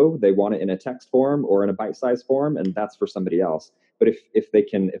my show. They want it in a text form or in a bite-sized form, and that's for somebody else. But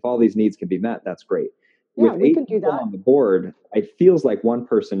if all these needs can be met, that's great. Yeah, With we 8 can do people that. on the board, it feels like one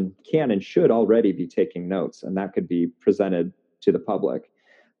person can and should already be taking notes, and that could be presented to the public.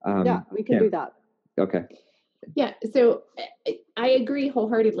 Yeah, we can do that. Okay. Yeah, so I agree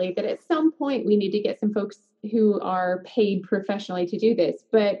wholeheartedly that at some point we need to get some folks who are paid professionally to do this.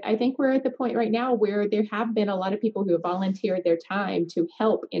 But I think we're at the point right now where there have been a lot of people who have volunteered their time to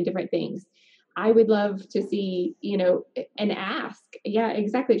help in different things. I would love to see, and ask. Yeah,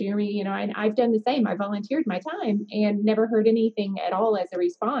 exactly, Jeremy. I've done the same. I volunteered my time and never heard anything at all as a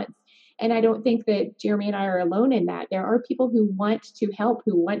response. And I don't think that Jeremy and I are alone in that. There are people who want to help,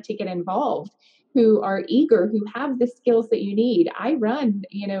 who want to get involved, who are eager, who have the skills that you need. I run,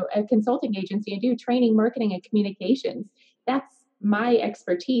 a consulting agency and do training, marketing, and communications. That's my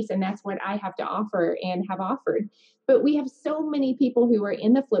expertise, and that's what I have to offer and have offered. But we have so many people who are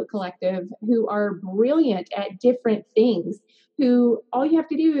in the Float Collective who are brilliant at different things, who all you have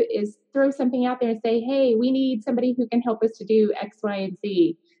to do is throw something out there and say, hey, we need somebody who can help us to do X, Y, and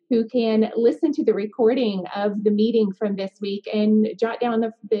Z, who can listen to the recording of the meeting from this week and jot down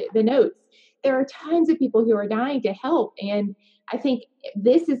the notes. There are tons of people who are dying to help. And I think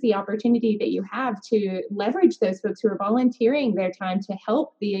this is the opportunity that you have to leverage those folks who are volunteering their time to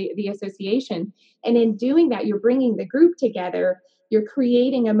help the association. And in doing that, you're bringing the group together. You're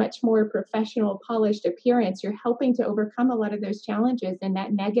creating a much more professional, polished appearance. You're helping to overcome a lot of those challenges and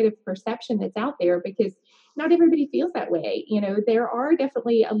that negative perception that's out there, because not everybody feels that way. There are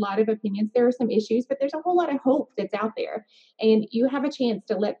definitely a lot of opinions. There are some issues, but there's a whole lot of hope that's out there. And you have a chance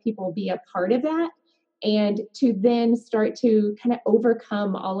to let people be a part of that and to then start to kind of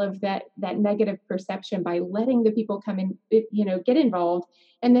overcome all of that negative perception by letting the people come in, get involved.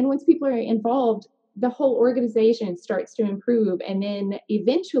 And then once people are involved, the whole organization starts to improve. And then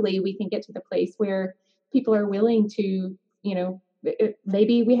eventually we can get to the place where people are willing to,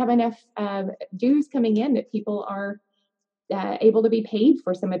 maybe we have enough dues coming in that people are able to be paid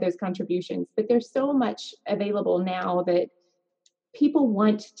for some of those contributions. But there's so much available now that people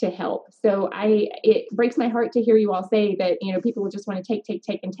want to help. So it breaks my heart to hear you all say that, people will just want to take.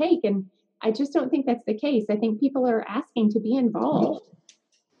 And I just don't think that's the case. I think people are asking to be involved.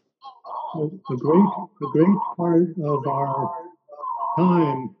 A great part of our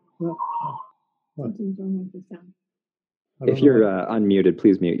time. If you're unmuted,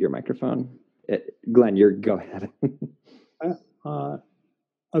 please mute your microphone. Glenn, go ahead.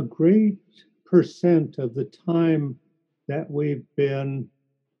 A great percent of the time that we've been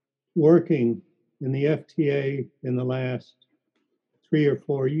working in the FTA in the last 3 or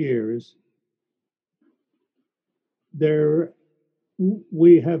 4 years,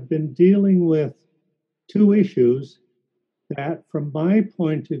 we have been dealing with 2 issues that, from my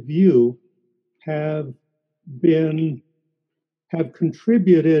point of view, have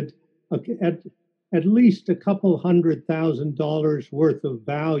contributed at least a couple $100,000 worth of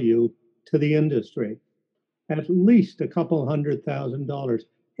value to the industry. At least a couple $100,000.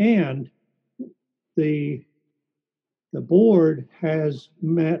 And the board has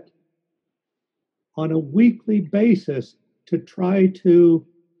met on a weekly basis to try to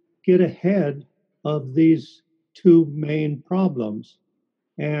get ahead of these 2 main problems.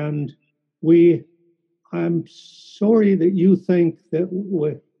 And I'm sorry that you think that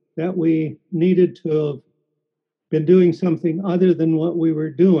we needed to have been doing something other than what we were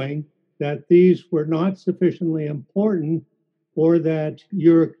doing, that these were not sufficiently important, or that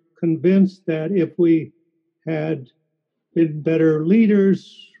you're convinced that if we had been better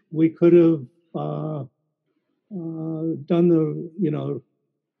leaders, we could have done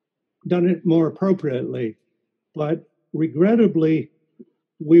it more appropriately. But regrettably,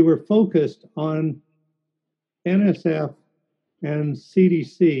 we were focused on NSF and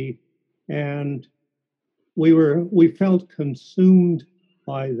CDC, and we felt consumed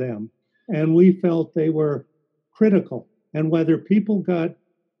by them, and we felt they were critical. And whether people got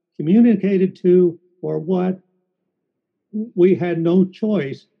communicated to or what, we had no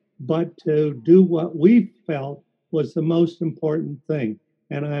choice but to do what we felt was the most important thing.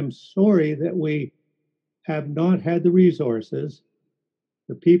 And I'm sorry that we have not had the resources,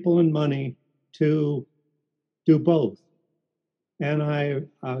 the people and money to do both. And I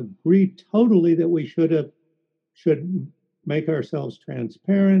agree totally that we should make ourselves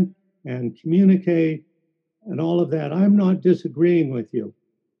transparent and communicate and all of that. I'm not disagreeing with you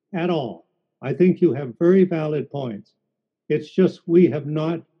at all. I think you have very valid points. It's just we have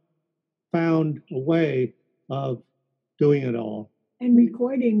not found a way of doing it all. And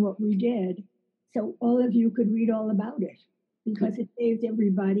recording what we did, so all of you could read all about it, because it saved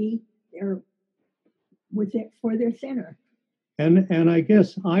everybody for their center. And I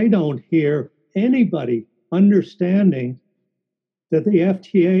guess I don't hear anybody understanding that the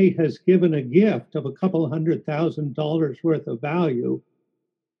FTA has given a gift of a couple $100,000 worth of value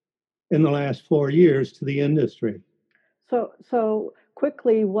in the last 4 years to the industry. So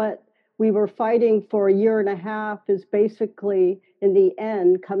quickly, what we were fighting for a year and a half is basically, in the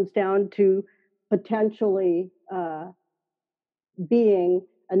end, comes down to potentially being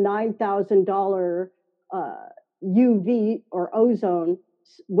a $9,000 UV or ozone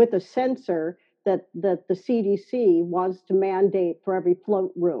with a sensor that the CDC wants to mandate for every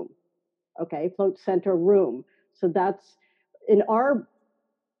float room, float center room. So that's, in our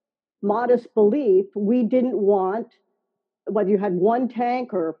modest belief, we didn't want, whether you had 1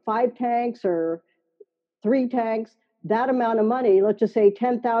 tank or 5 tanks or 3 tanks, that amount of money, let's just say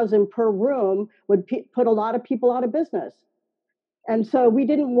 10,000 per room, would put a lot of people out of business. And so we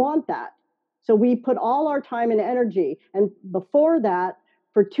didn't want that. So we put all our time and energy. And before that,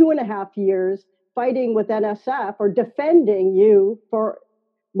 for 2.5 years, fighting with NSF or defending you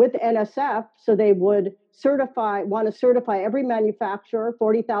with NSF, so they would want to certify every manufacturer,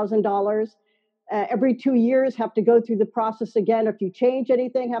 $40,000. Every 2 years, have to go through the process again. If you change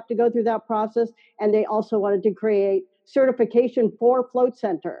anything, have to go through that process. And they also wanted to create certification for Float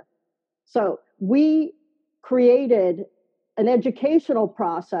Center. So we created an educational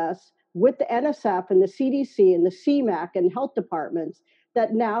process with the NSF and the CDC and the CMAC and health departments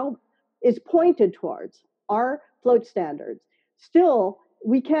that now is pointed towards our float standards. Still,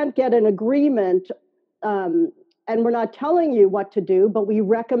 we can't get an agreement, and we're not telling you what to do, but we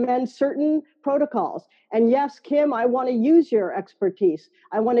recommend certain protocols. And yes, Kim, I want to use your expertise.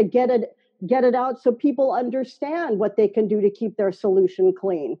 I want to get it out so people understand what they can do to keep their solution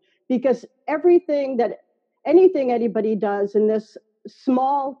clean. Because anything anybody does in this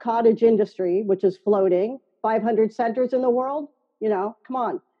small cottage industry, which is floating, 500 centers in the world, come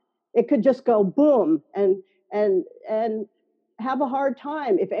on. It could just go boom and have a hard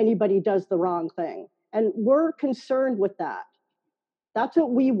time if anybody does the wrong thing. And we're concerned with that. That's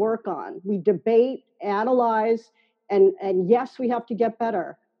what we work on. We debate, analyze, and yes, we have to get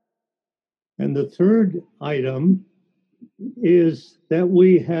better. And the third item is that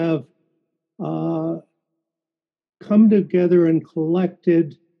we have come together and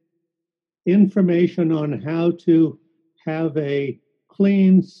collected information on how to have a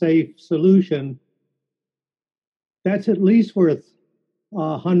clean, safe solution. That's at least worth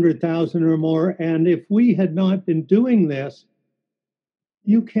 100,000 or more. And if we had not been doing this,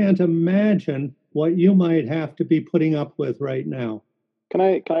 you can't imagine what you might have to be putting up with right now. Can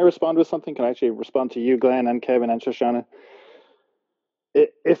I respond with something? Can I actually respond to you, Glenn, and Kevin, and Shoshana?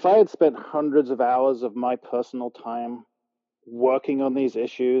 If I had spent hundreds of hours of my personal time working on these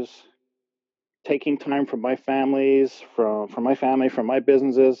issues, taking time from my families, from my family, from my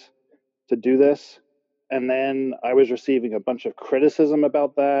businesses to do this, and then I was receiving a bunch of criticism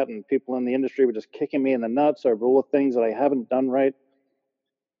about that, and people in the industry were just kicking me in the nuts over all the things that I haven't done right,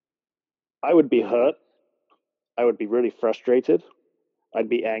 I would be hurt. I would be really frustrated. I'd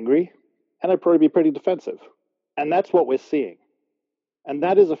be angry, and I'd probably be pretty defensive. And that's what we're seeing. And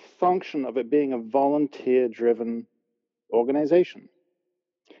that is a function of it being a volunteer-driven organization.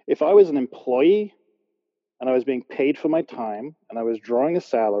 If I was an employee and I was being paid for my time and I was drawing a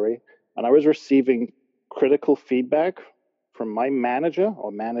salary and I was receiving critical feedback from my manager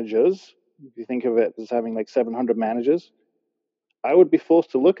or managers, if you think of it as having like 700 managers, I would be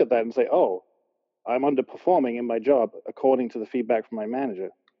forced to look at that and say, oh, I'm underperforming in my job according to the feedback from my manager.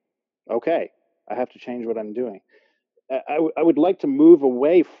 Okay, I have to change what I'm doing. I would like to move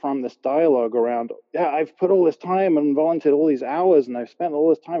away from this dialogue around, yeah, I've put all this time and volunteered all these hours and I've spent all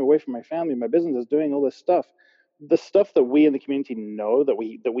this time away from my family, my business is doing all this stuff. The stuff that we in the community know, that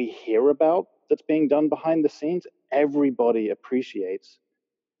we hear about, that's being done behind the scenes, everybody appreciates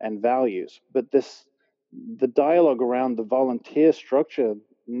and values. But the dialogue around the volunteer structure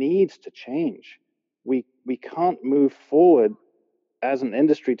needs to change. We can't move forward as an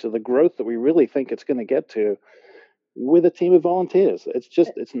industry to the growth that we really think it's going to get to with a team of volunteers.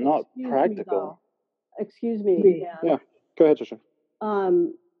 It's not practical. Excuse me. Yeah, go ahead, Trisha.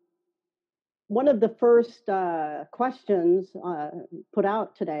 One of the first questions put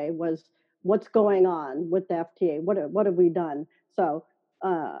out today was, what's going on with the FTA? What have we done? So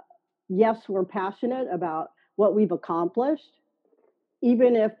yes, we're passionate about what we've accomplished.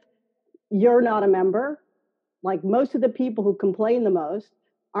 Even if you're not a member, like most of the people who complain the most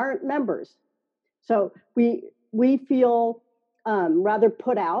aren't members. So we feel rather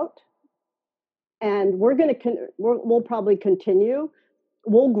put out, and we'll probably continue.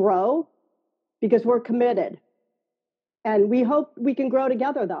 We'll grow because we're committed, and we hope we can grow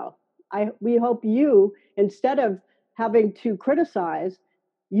together. Though we hope you, instead of having to criticize,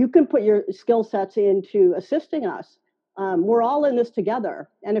 you can put your skill sets into assisting us. We're all in this together,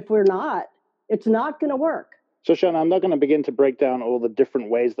 and if we're not, it's not going to work. So, Sean, I'm not going to begin to break down all the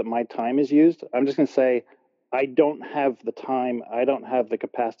different ways that my time is used. I'm just going to say I don't have the time. I don't have the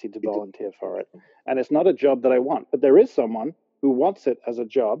capacity to volunteer for it. And it's not a job that I want. But there is someone who wants it as a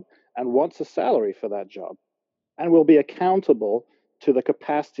job and wants a salary for that job and will be accountable to the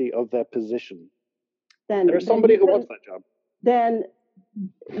capacity of their position. There's somebody who wants that job. Then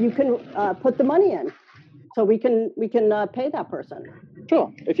you can put the money in. So we can pay that person.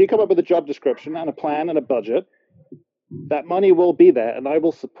 Sure. If you come up with a job description and a plan and a budget, that money will be there, and I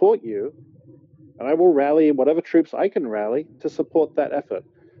will support you, and I will rally whatever troops I can rally to support that effort.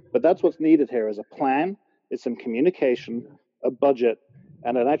 But that's what's needed here is a plan, it's some communication, a budget,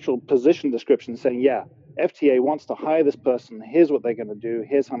 and an actual position description saying, yeah, FTA wants to hire this person. Here's what they're going to do.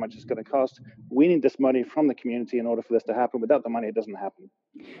 Here's how much it's going to cost. We need this money from the community in order for this to happen. Without the money, it doesn't happen.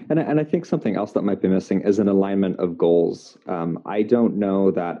 And I think something else that might be missing is an alignment of goals. I don't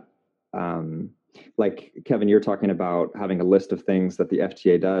know that, like Kevin, you're talking about having a list of things that the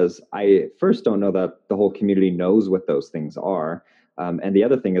FTA does. I first don't know that the whole community knows what those things are. And the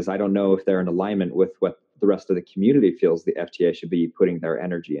other thing is I don't know if they're in alignment with what the rest of the community feels the FTA should be putting their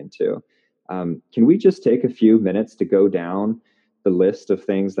energy into. Can we just take a few minutes to go down the list of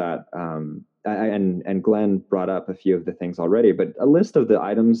things that, and Glenn brought up a few of the things already, but a list of the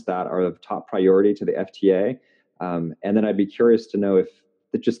items that are of top priority to the FTA. And then I'd be curious to know if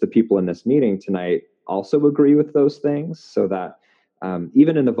just the people in this meeting tonight also agree with those things, so that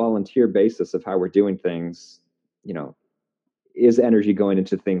even in the volunteer basis of how we're doing things, you know, is energy going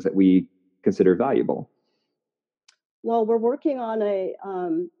into things that we consider valuable? Well, we're working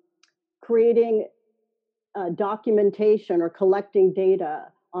on creating documentation or collecting data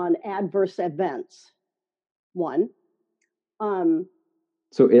on adverse events. One.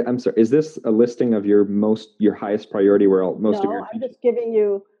 So I'm sorry, is this a listing of your highest priority where most of your attention? I'm just giving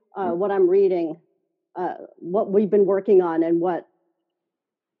you what I'm reading, what we've been working on, and what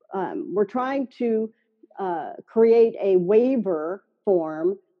we're trying to create a waiver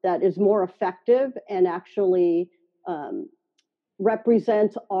form that is more effective and actually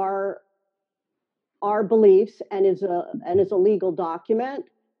represents our beliefs and is a legal document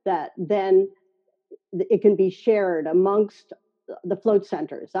that then it can be shared amongst the float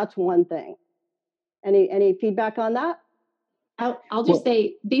centers. That's one thing. Any feedback on that? I'll just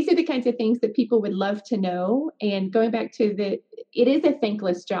say these are the kinds of things that people would love to know. And going back to it is a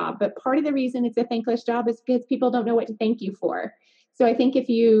thankless job, but part of the reason it's a thankless job is because people don't know what to thank you for. So I think if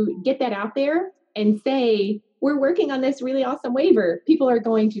you get that out there and say, we're working on this really awesome waiver, people are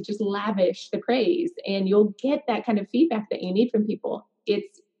going to just lavish the praise, and you'll get that kind of feedback that you need from people. It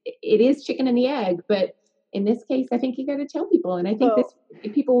is chicken and the egg, but in this case, I think you got to tell people, and I think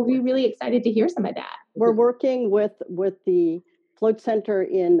people will be really excited to hear some of that. We're working with the Float Center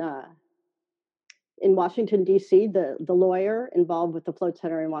in Washington, D.C., the lawyer involved with the Float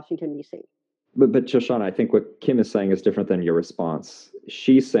Center in Washington, D.C. But Shoshana, I think what Kim is saying is different than your response.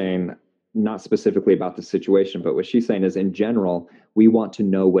 She's saying not specifically about the situation, but what she's saying is in general, we want to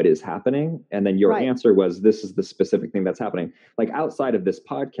know what is happening. And then your answer was, this is the specific thing that's happening. Like outside of this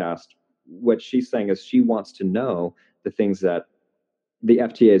podcast, what she's saying is she wants to know the things that the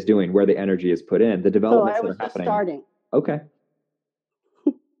FTA is doing, where the energy is put in, the developments that are happening. Starting. Okay.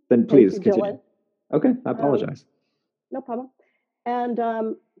 Then please continue. Dylan. Okay, I apologize. No problem. And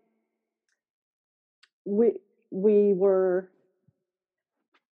we were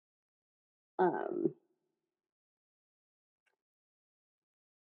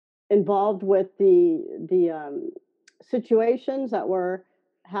involved with the situations that were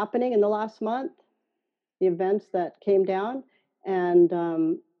happening in the last month, the events that came down, and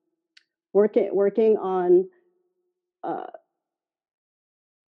working on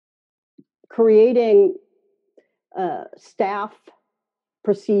creating staff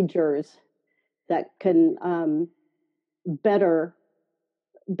procedures that can better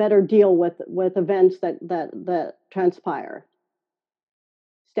deal with events that transpire,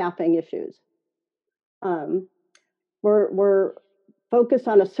 staffing issues. We're focused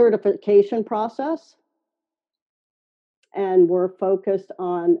on a certification process, and we're focused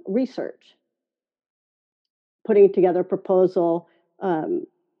on research, putting together a proposal,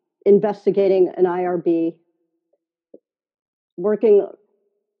 investigating an IRB working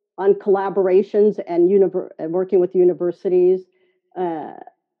on collaborations and working with universities,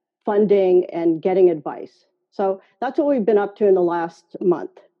 funding and getting advice. So that's what we've been up to in the last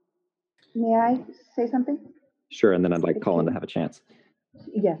month. May I say something? Sure, and then I'd like Colin to have a chance.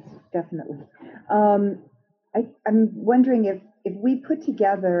 Yes, definitely. I'm wondering if we put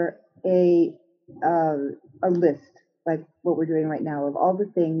together a list, like what we're doing right now, of all the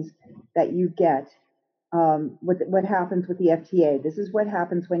things that you get, what happens with the FTA. This is what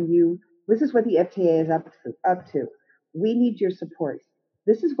happens this is what the FTA is up to. We need your support.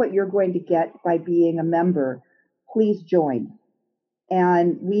 This is what you're going to get by being a member. Please join.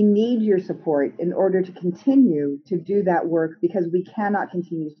 And we need your support in order to continue to do that work, because we cannot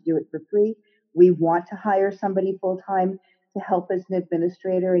continue to do it for free. We want to hire somebody full-time to help as an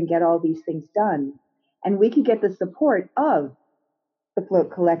administrator and get all these things done. And we can get the support of the Float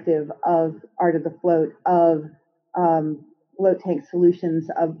Collective, of Art of the Float, of Float Tank Solutions,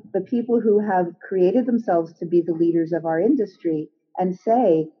 of the people who have created themselves to be the leaders of our industry, and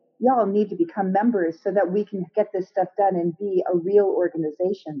say, y'all need to become members so that we can get this stuff done and be a real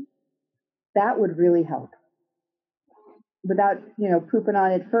organization. That would really help. Without, pooping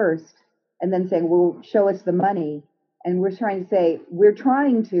on it first and then saying, well, show us the money. And we're trying to say, we're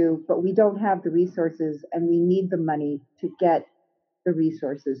trying to, but we don't have the resources, and we need the money to get the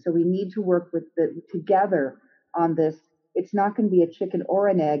resources. So we need to work together on this. It's not going to be a chicken or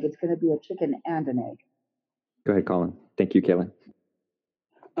an egg. It's going to be a chicken and an egg. Go ahead, Colin. Thank you, Kaylin.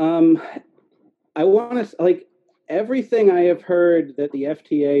 I want to, everything I have heard that the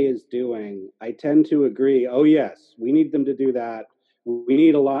FTA is doing, I tend to agree. Oh, yes, we need them to do that. We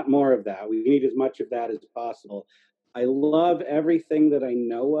need a lot more of that. We need as much of that as possible. I love everything that I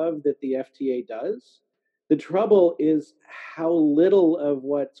know of that the FTA does. The trouble is how little of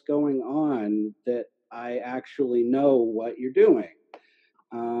what's going on that I actually know what you're doing.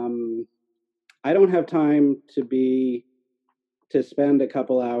 I don't have time to spend a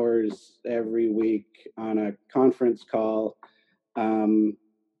couple hours every week on a conference call.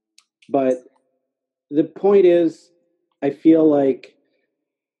 But the point is, I feel like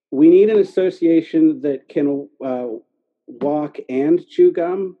we need an association that can walk and chew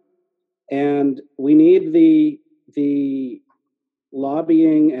gum, and we need the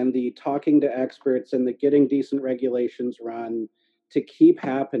lobbying and the talking to experts and the getting decent regulations run to keep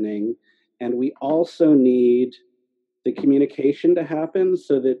happening. And we also need the communication to happen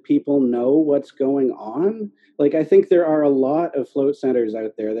so that people know what's going on. I think there are a lot of float centers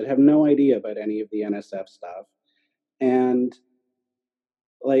out there that have no idea about any of the NSF stuff. And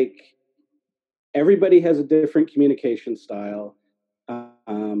everybody has a different communication style.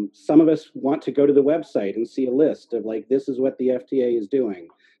 Some of us want to go to the website and see a list of this is what the FTA is doing.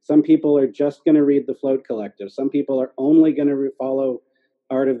 Some people are just going to read the Float Collective. Some people are only going to follow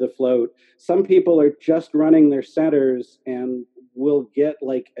Art of the Float. Some people are just running their centers and will get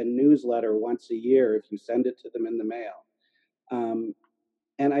a newsletter once a year if you send it to them in the mail.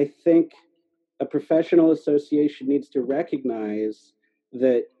 And I think a professional association needs to recognize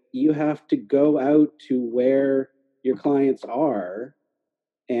that you have to go out to where your clients are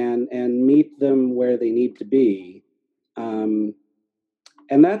and meet them where they need to be. And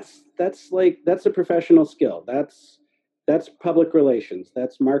that's a professional skill. That's public relations.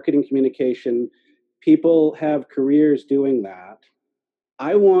 That's marketing communication. People have careers doing that.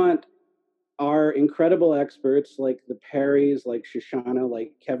 I want our incredible experts like the Perrys, like Shoshana,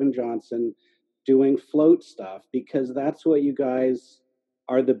 like Kevin Johnson, doing float stuff, because that's what you guys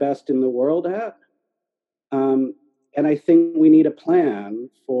are the best in the world at. And I think we need a plan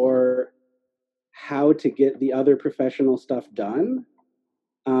for how to get the other professional stuff done.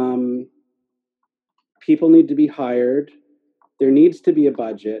 People need to be hired. There needs to be a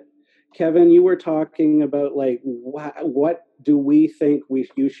budget. Kevin, you were talking about what do we think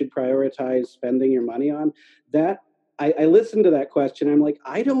you should prioritize spending your money on? That I listened to that question. I'm like,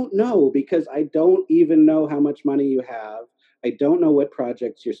 I don't know, because I don't even know how much money you have. I don't know what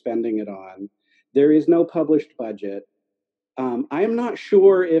projects you're spending it on. There is no published budget. I am not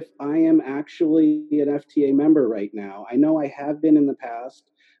sure if I am actually an FTA member right now. I know I have been in the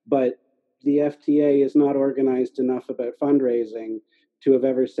past, but the FTA is not organized enough about fundraising to have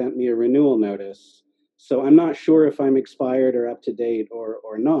ever sent me a renewal notice. So I'm not sure if I'm expired or up to date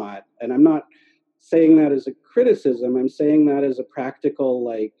or not. And I'm not saying that as a criticism. I'm saying that as a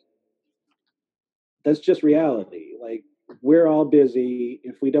practical, that's just reality. We're all busy.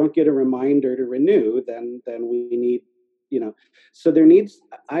 If we don't get a reminder to renew, then we need, so there needs,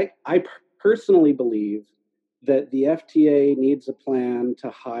 I personally believe that the FTA needs a plan to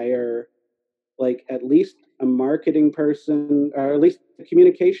hire like at least a marketing person, or at least a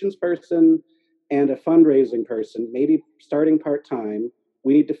communications person and a fundraising person, maybe starting part-time.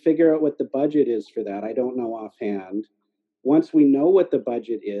 We need to figure out what the budget is for that. I don't know offhand. Once we know what the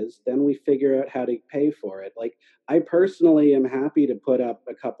budget is, then we figure out how to pay for it. Like, I personally am happy to put up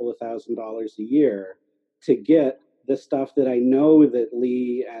a couple of $1,000s a year to get the stuff that I know that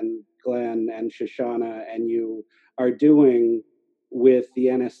Lee and Glenn and Shoshana and you are doing with the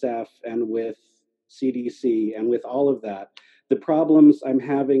NSF and with CDC and with all of that. The problems I'm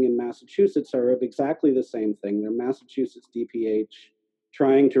having in Massachusetts are of exactly the same thing. They're Massachusetts DPH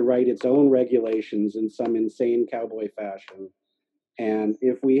trying to write its own regulations in some insane cowboy fashion. And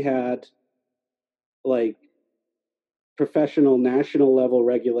if we had like professional national level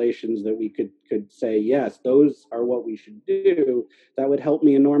regulations that we could say, yes, those are what we should do, that would help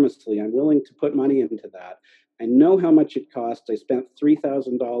me enormously. I'm willing to put money into that. I know how much it costs. I spent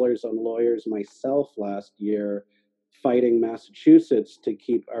 $3,000 on lawyers myself last year fighting Massachusetts to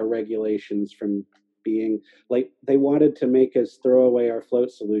keep our regulations from being like, they wanted to make us throw away our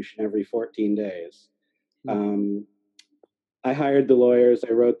float solution every 14 days. I hired the lawyers,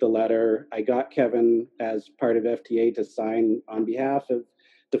 I wrote the letter, I got Kevin as part of FTA to sign on behalf of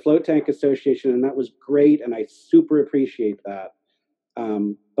the Float Tank Association, and that was great, and I super appreciate that.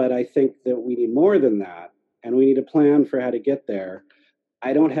 But I think that we need more than that, and we need a plan for how to get there.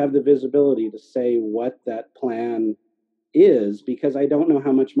 I don't have the visibility to say what that plan is because I don't know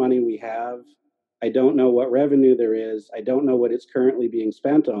how much money we have. I don't know what revenue there is. I don't know what it's currently being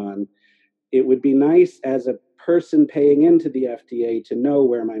spent on. It would be nice as a person paying into the FTA to know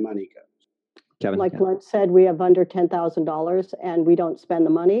where my money goes. Kevin, like Glenn said, we have under $10,000 and we don't spend the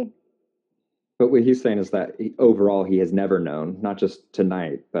money. But what he's saying is that overall he has never known, not just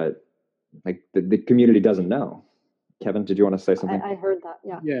tonight, but like the community doesn't know. Kevin, did you want to say something? I heard that.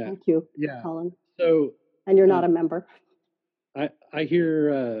 Yeah. Thank you, Yeah. Colin. So, and you're not a member. I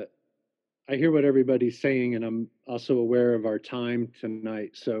hear what everybody's saying, and I'm also aware of our time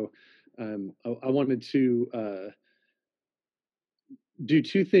tonight. So I wanted to do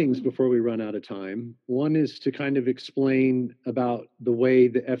two things before we run out of time. One is to kind of explain about the way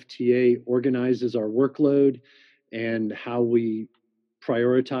the FTA organizes our workload and how we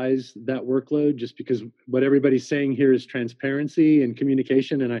prioritize that workload, just because what everybody's saying here is transparency and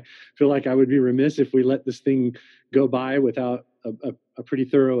communication. And I feel like I would be remiss if we let this thing go by without a pretty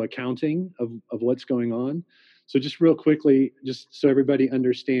thorough accounting of what's going on. So just real quickly, just so everybody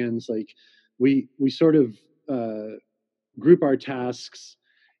understands, like we sort of group our tasks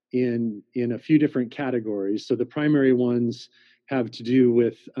in a few different categories. So the primary ones have to do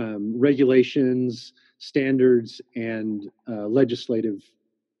with regulations, standards, and legislative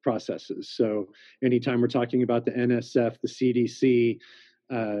processes. So anytime we're talking about the NSF, the CDC,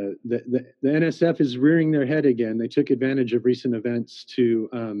 the NSF is rearing their head again. They took advantage of recent events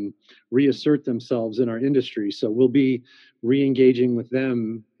to reassert themselves in our industry. So we'll be re-engaging with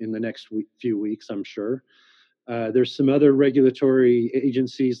them in the next few weeks, I'm sure. There's some other regulatory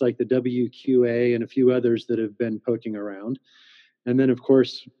agencies like the WQA and a few others that have been poking around. And then, of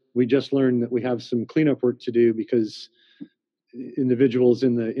course, we just learned that we have some cleanup work to do because individuals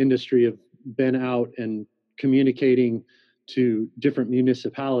in the industry have been out and communicating to different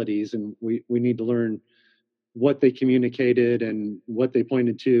municipalities, and we need to learn what they communicated and what they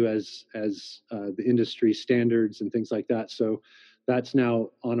pointed to as the industry standards and things like that. So that's now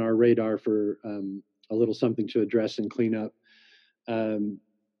on our radar for a little something to address and clean up.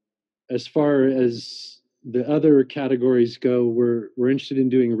 As far as the other categories go, we're interested in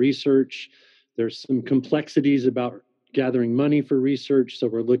doing research. There's some complexities about gathering money for research, so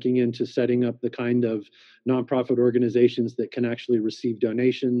we're looking into setting up the kind of nonprofit organizations that can actually receive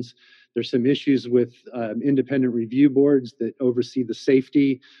donations. There's some issues with independent review boards that oversee the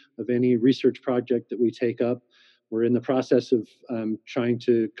safety of any research project that we take up. We're in the process of trying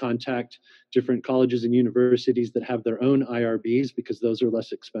to contact different colleges and universities that have their own IRBs because those are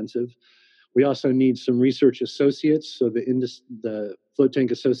less expensive. We also need some research associates. So the Float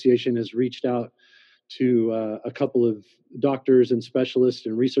Tank Association has reached out to a couple of doctors and specialists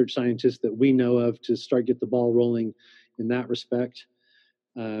and research scientists that we know of to get the ball rolling in that respect.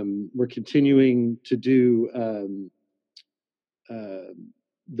 We're continuing to do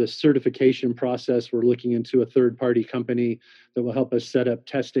the certification process. We're looking into a third-party company that will help us set up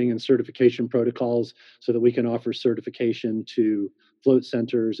testing and certification protocols so that we can offer certification to float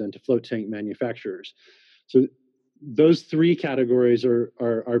centers and to float tank manufacturers. So those three categories are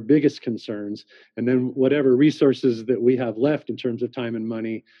our biggest concerns. And then whatever resources that we have left in terms of time and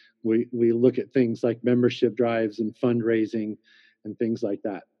money, we look at things like membership drives and fundraising and things like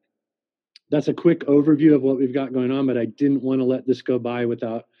that. that's a quick overview of what we've got going on, but I didn't want to let this go by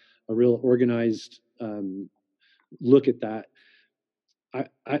without a real organized look at that.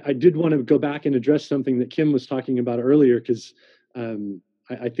 I did want to go back and address something that Kim was talking about earlier, because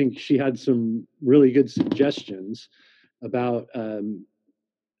I think she had some really good suggestions about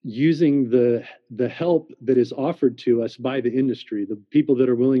using the help that is offered to us by the industry, the people that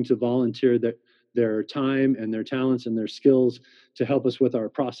are willing to volunteer their time and their talents and their skills to help us with our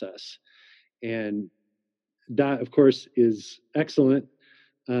process. And that, of course, is excellent.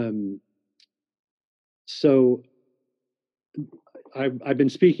 So I've been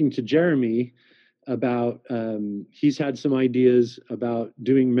speaking to Jeremy about, he's had some ideas about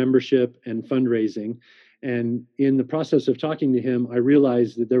doing membership and fundraising. And in the process of talking to him, I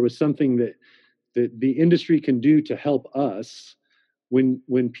realized that there was something that the industry can do to help us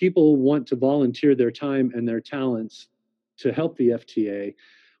when people want to volunteer their time and their talents to help the FTA.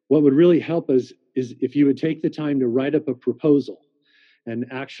 What would really help us is if you would take the time to write up a proposal and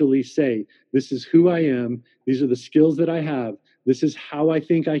actually say, this is who I am, these are the skills that I have, this is how I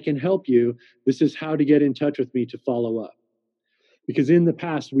think I can help you, this is how to get in touch with me to follow up. Because in the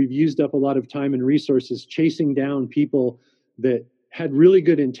past, we've used up a lot of time and resources chasing down people that had really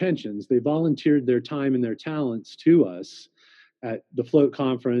good intentions. They volunteered their time and their talents to us at the Float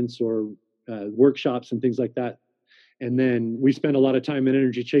conference or workshops and things like that. And then we spend a lot of time and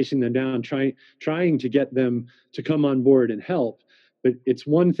energy chasing them down, trying to get them to come on board and help. But it's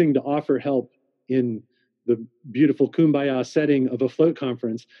one thing to offer help in the beautiful kumbaya setting of a Float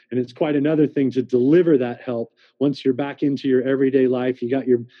conference, and it's quite another thing to deliver that help once you're back into your everyday life, you got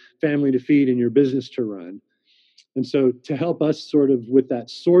your family to feed and your business to run. And so to help us sort of with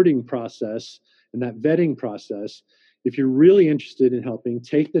that sorting process and that vetting process, if you're really interested in helping,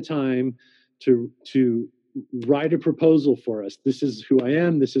 take the time to write a proposal for us. This is who I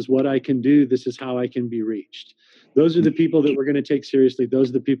am. This is what I can do. This is how I can be reached. Those are the people that we're going to take seriously. Those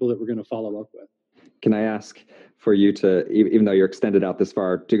are the people that we're going to follow up with. Can I ask for you to, even though you're extended out this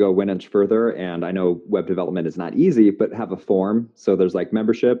far, to go one inch further? And I know web development is not easy, but have a form. So there's like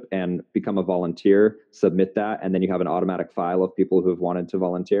membership and become a volunteer, submit that, and then you have an automatic file of people who have wanted to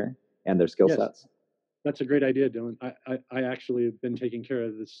volunteer and their skill sets. That's a great idea, Dylan. I actually have been taking care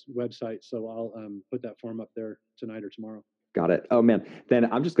of this website, so I'll put that form up there tonight or tomorrow. Got it. Oh, man. Then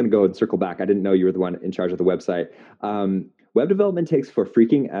I'm just going to go and circle back. I didn't know you were the one in charge of the website. Web development takes for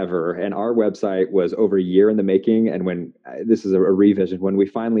freaking ever. And our website was over a year in the making. And when this is a revision, when we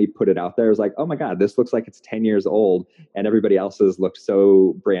finally put it out there, it was like, oh my God, this looks like it's 10 years old and everybody else's looked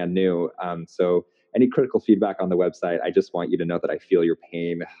so brand new. So any critical feedback on the website, I just want you to know that I feel your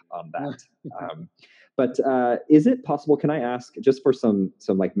pain on that. But is it possible, can I ask, just for some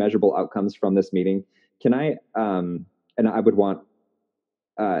like measurable outcomes from this meeting, can I, and I would want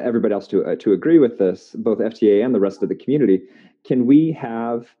everybody else to agree with this, both FTA and the rest of the community, can we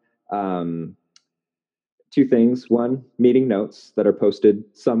have two things? One, meeting notes that are posted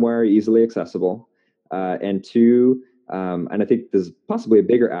somewhere easily accessible, and two, and I think there's possibly a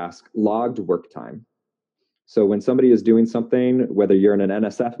bigger ask, logged work time. So when somebody is doing something, whether you're in an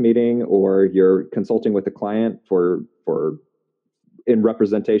NSF meeting or you're consulting with a client for in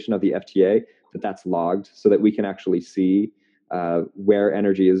representation of the FTA, that's logged so that we can actually see where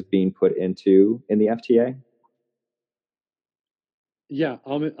energy is being put into in the FTA. Yeah,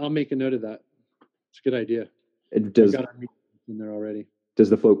 I'll make a note of that. It's a good idea. It does. I've got our meetings in there already. Does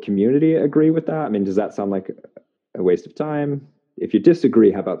the Float community agree with that? I mean, does that sound like a waste of time? If you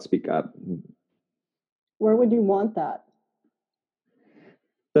disagree, how about speak up? Where would you want that?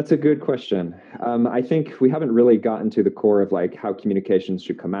 That's a good question. I think we haven't really gotten to the core of like how communications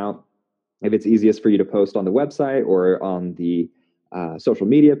should come out. If it's easiest for you to post on the website or on the social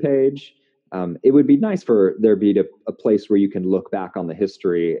media page, it would be nice for there be a place where you can look back on the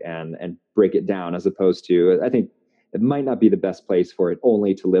history and break it down, as opposed to, I think it might not be the best place for it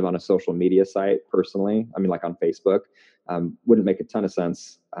only to live on a social media site personally. I mean, like on Facebook, wouldn't make a ton of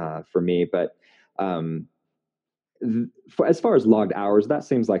sense for me, but as far as logged hours, that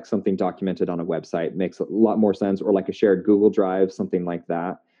seems like something documented on a website makes a lot more sense, or like a shared Google Drive, something like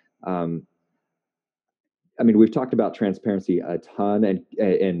that. I mean, we've talked about transparency a ton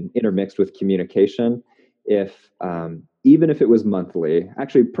and intermixed with communication. If even if it was monthly,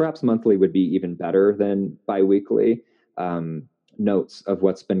 actually, perhaps monthly would be even better than biweekly. Notes of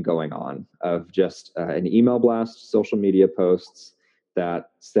what's been going on, of just an email blast, social media posts that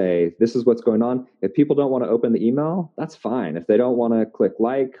say, this is what's going on. If people don't want to open the email, that's fine. If they don't want to click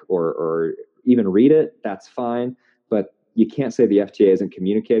like or even read it, that's fine. But you can't say the FTA isn't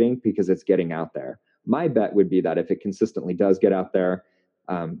communicating because it's getting out there. My bet would be that if it consistently does get out there,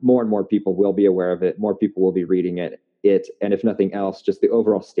 more and more people will be aware of it. More people will be reading it. And if nothing else, just the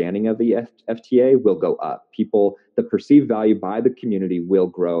overall standing of the FTA will go up. The perceived value by the community will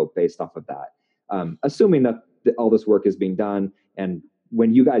grow based off of that. Assuming that all this work is being done. And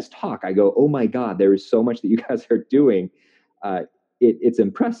when you guys talk, I go, oh my God, there is so much that you guys are doing. It's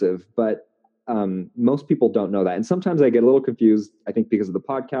impressive, but most people don't know that. And sometimes I get a little confused, I think because of the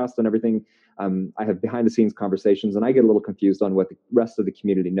podcast and everything. I have behind the scenes conversations and I get a little confused on what the rest of the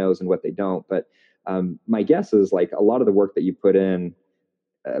community knows and what they don't. But my guess is like a lot of the work that you put in,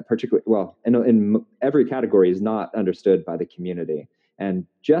 particularly, well, in every category is not understood by the community. And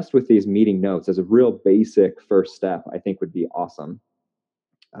just with these meeting notes as a real basic first step, I think would be awesome.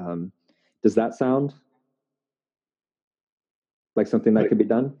 Does that sound like something that could be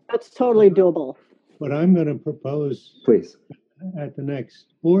done? That's totally doable. What I'm going to propose, please, at the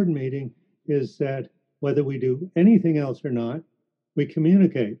next board meeting is that whether we do anything else or not, we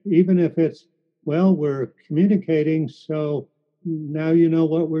communicate, even if it's, well, we're communicating, so now you know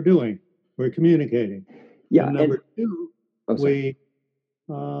what we're doing. We're communicating. Yeah. And number two, we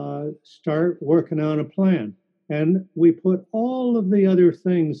start working on a plan. And we put all of the other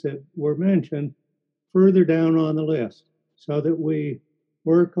things that were mentioned further down on the list so that we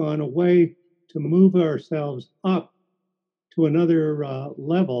work on a way to move ourselves up to another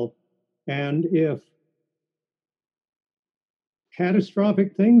level. And if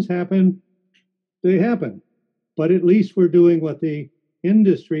catastrophic things happen, they happen. But at least we're doing what the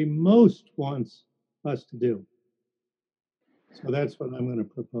industry most wants us to do. So that's what I'm going to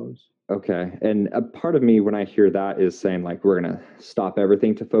propose. Okay. And a part of me, when I hear that, is saying like, we're going to stop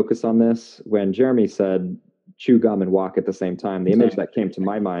everything to focus on this. When Jeremy said chew gum and walk at the same time, the image that came to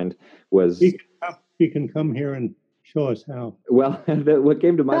my mind was... He can come here and show us how. Well, what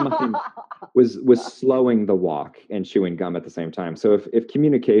came to my mind was slowing the walk and chewing gum at the same time. So if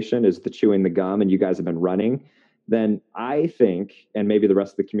communication is the chewing the gum and you guys have been running, then I think, and maybe the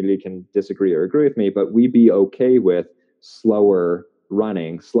rest of the community can disagree or agree with me, but we'd be okay with slower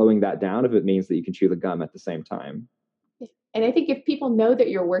running, slowing that down if it means that you can chew the gum at the same time. And I think if people know that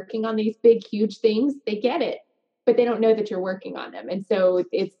you're working on these big, huge things, they get it, but they don't know that you're working on them. And so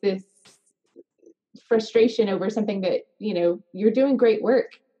it's this frustration over something that, you're doing great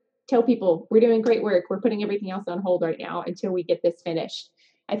work. Tell people we're doing great work. We're putting everything else on hold right now until we get this finished.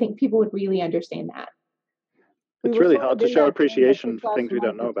 I think people would really understand that. It's really hard to show appreciation for things we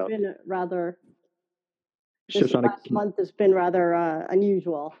don't know about. This last month has been rather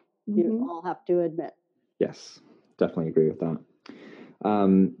unusual. You all have to admit. Yes, definitely agree with that.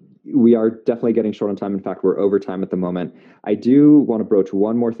 We are definitely getting short on time. In fact, we're over time at the moment. I do want to broach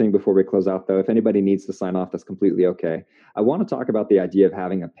one more thing before we close out, though. If anybody needs to sign off, that's completely okay. I want to talk about the idea of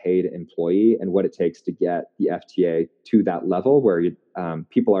having a paid employee and what it takes to get the FTA to that level where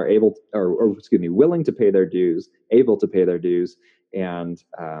people are able to, willing to pay their dues, able to pay their dues, and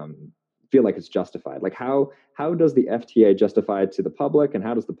feel like it's justified. Like how does the FTA justify it to the public, and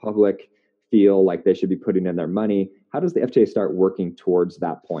how does the public feel like they should be putting in their money? How does the FTA start working towards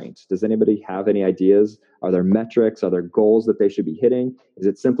that point? Does anybody have any ideas? Are there metrics? Are there goals that they should be hitting? Is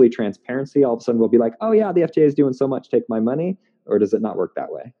it simply transparency? All of a sudden we'll be like, oh yeah, the FTA is doing so much, take my money. Or does it not work that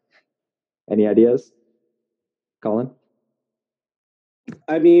way? Any ideas? Colin?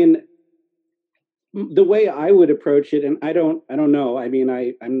 I mean, the way I would approach it, and I don't know. I mean,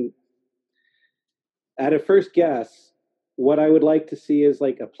 I'm at a first guess, what I would like to see is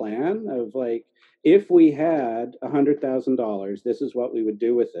like a plan of like, if we had $100,000, this is what we would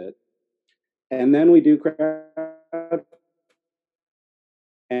do with it. And then we do crowd.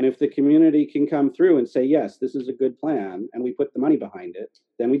 And if the community can come through and say, yes, this is a good plan, and we put the money behind it,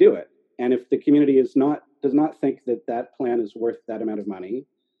 then we do it. And if the community does not think that that plan is worth that amount of money,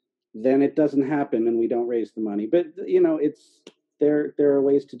 then it doesn't happen and we don't raise the money. But there are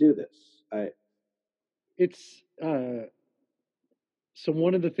ways to do this. So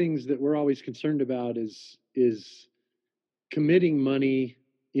one of the things that we're always concerned about is committing money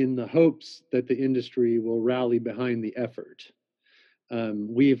in the hopes that the industry will rally behind the effort.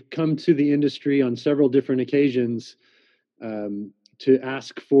 We've come to the industry on several different occasions to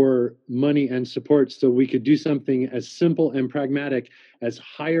ask for money and support so we could do something as simple and pragmatic as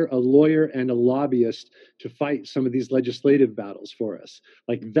hire a lawyer and a lobbyist to fight some of these legislative battles for us.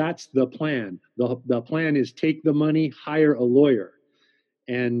 Like, that's the plan. The plan is take the money, hire a lawyer.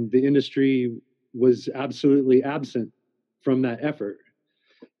 And the industry was absolutely absent from that effort.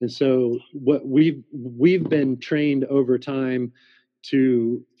 And so what we've been trained over time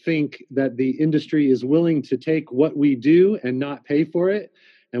to think that the industry is willing to take what we do and not pay for it.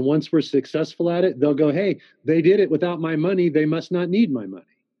 And once we're successful at it, they'll go, hey, they did it without my money. They must not need my money.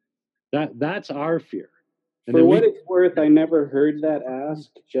 That's our fear. And For what it's worth, I never heard that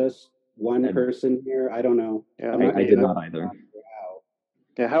asked. Just one person here. I don't know. Yeah, I did not either.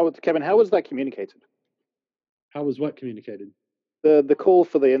 Yeah, Kevin, how was that communicated? How was what communicated? The call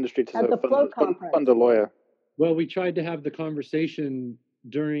for the industry to At the Flow fund a lawyer. Well, we tried to have the conversation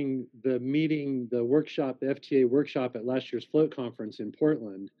during the meeting, the workshop, the FTA workshop at last year's Float conference in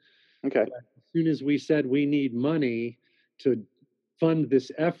Portland. Okay. But as soon as we said we need money to fund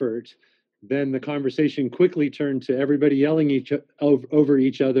this effort, then the conversation quickly turned to everybody yelling over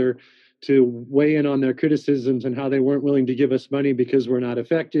each other to weigh in on their criticisms and how they weren't willing to give us money because we're not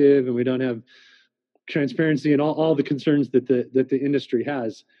effective and we don't have transparency and all the concerns that the industry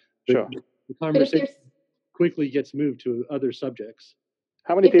has. But sure. The conversation quickly gets moved to other subjects.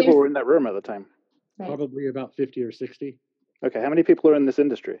 How many people were in that room at the time? Probably about 50 or 60. Okay, how many people are in this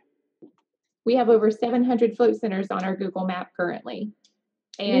industry? We have over 700 float centers on our Google map currently.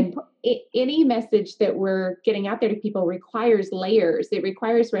 And any message that we're getting out there to people requires layers. It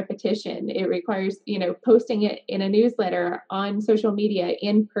requires repetition. It requires, posting it in a newsletter, on social media,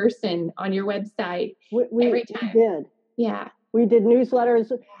 in person, on your website. Every time. We did. Yeah. We did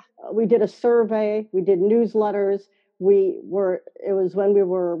newsletters. We did a survey. We did newsletters. It was when we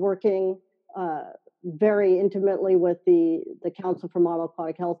were working very intimately with the Council for Model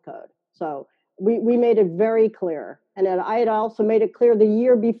Aquatic Health Code. So we made it very clear. And then I had also made it clear the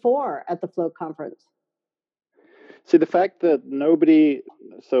year before at the Float conference. See, the fact that nobody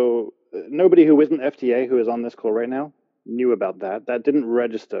who isn't FTA who is on this call right now knew about that didn't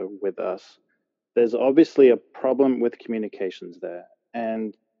register with us. There's obviously a problem with communications there.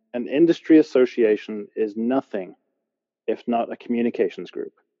 And an industry association is nothing if not a communications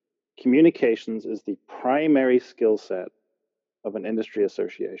group. Communications is the primary skill set of an industry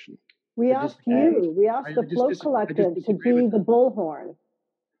association. We asked the Float Collective to be the bullhorn.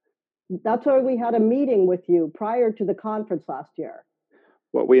 That's why we had a meeting with you prior to the conference last year.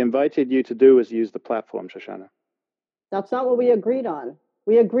 What we invited you to do is use the platform, Shoshana. That's not what we agreed on.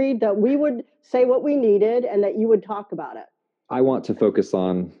 We agreed that we would say what we needed and that you would talk about it. I want to focus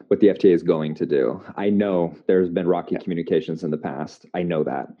on what the FTA is going to do. I know there's been rocky communications in the past. I know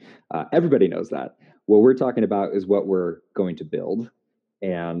that. Everybody knows that. What we're talking about is what we're going to build.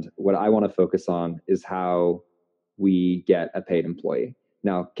 And what I want to focus on is how we get a paid employee.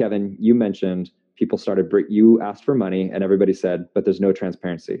 Now, Kevin, you mentioned you asked for money and everybody said, but there's no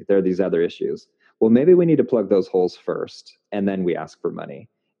transparency. There are these other issues. Well, maybe we need to plug those holes first and then we ask for money.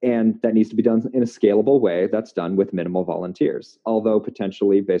 And that needs to be done in a scalable way that's done with minimal volunteers. Although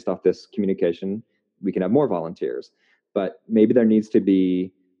potentially based off this communication, we can have more volunteers. But maybe there needs to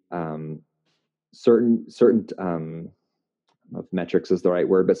be certain I don't know if metrics is the right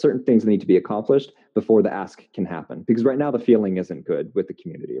word, but certain things need to be accomplished before the ask can happen. Because right now the feeling isn't good with the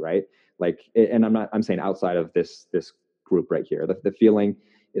community, right? And I'm saying outside of this group right here, the feeling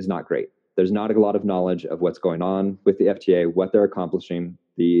is not great. There's not a lot of knowledge of what's going on with the FTA, what they're accomplishing,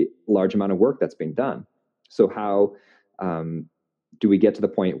 the large amount of work that's being done. So how do we get to the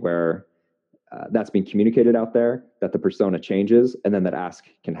point where that's being communicated out there, that the persona changes, and then that ask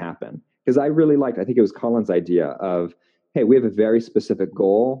can happen? Because I think it was Colin's idea of, hey, we have a very specific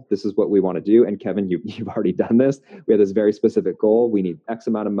goal. This is what we want to do. And Kevin, you've already done this. We have this very specific goal. We need X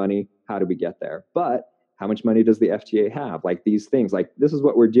amount of money. How do we get there? But how much money does the FTA have? Like these things, like this is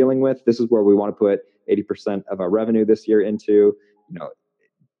what we're dealing with. This is where we want to put 80% of our revenue this year into.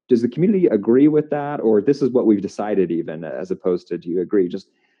 Does the community agree with that? Or this is what we've decided even, as opposed to, do you agree?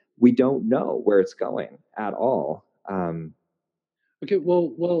 We don't know where it's going at all. Okay,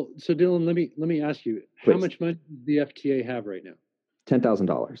 well. So Dylan, let me ask you, Please. How much money does the FTA have right now?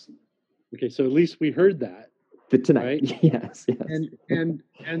 $10,000. Okay, so at least we heard that tonight. Right? Yes. And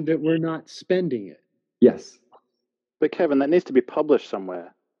that we're not spending it. Yes. But Kevin, that needs to be published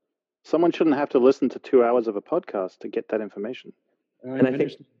somewhere. Someone shouldn't have to listen to 2 hours of a podcast to get that information. And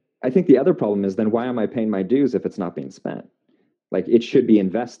I think the other problem is then why am I paying my dues if it's not being spent? Like it should be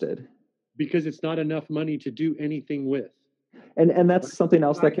invested. Because it's not enough money to do anything with. And that's something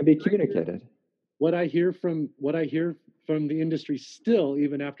else that can be communicated. What I hear from the industry still,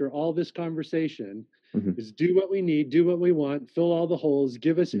 even after all this conversation, is do what we need, do what we want, fill all the holes,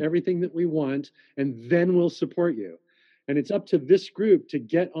 give us everything that we want, and then we'll support you. And it's up to this group to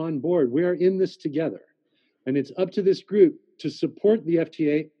get on board. We are in this together. And it's up to this group to support the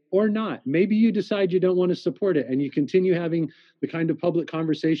FTA or not. Maybe you decide you don't want to support it and you continue having the kind of public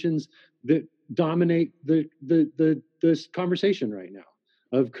conversations that dominate this conversation right now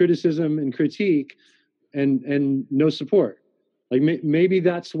of criticism and critique and no support. Like maybe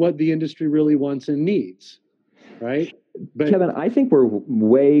that's what the industry really wants and needs, right? But Kevin, I think we're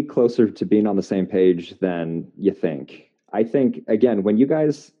way closer to being on the same page than you think. I think, again, when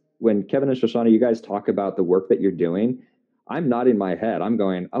Kevin and Shoshana, you guys talk about the work that you're doing, I'm nodding my head. I'm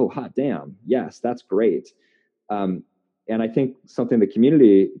going, oh, hot damn. Yes, that's great. And I think something the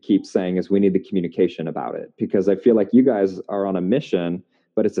community keeps saying is we need the communication about it, because I feel like you guys are on a mission,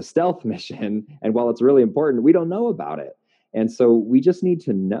 but it's a stealth mission. And while it's really important, we don't know about it. And so we just need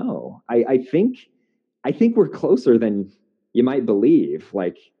to know. I think we're closer than you might believe.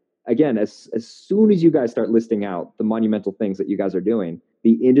 Like, again, as soon as you guys start listing out the monumental things that you guys are doing,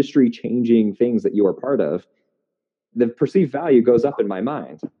 the industry changing things that you are part of, the perceived value goes up in my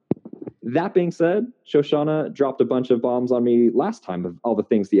mind. That being said, Shoshana dropped a bunch of bombs on me last time of all the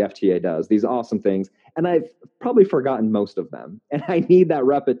things the FTA does, these awesome things, and I've probably forgotten most of them. And I need that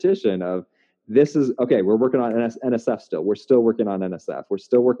repetition of, this is, okay, we're working on NSF still. We're still working on NSF. We're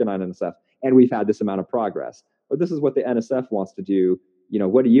still working on NSF. And we've had this amount of progress. Or this is what the NSF wants to do. You know,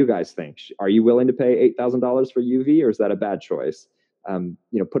 what do you guys think? Are you willing to pay $8,000 for UV, or is that a bad choice?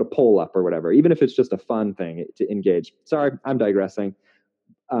 Put a poll up or whatever, even if it's just a fun thing to engage. Sorry, I'm digressing.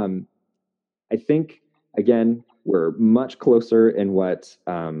 I think, again, we're much closer in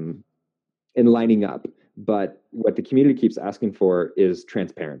in lining up. But what the community keeps asking for is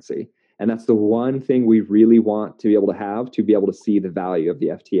transparency. And that's the one thing we really want to be able to see the value of the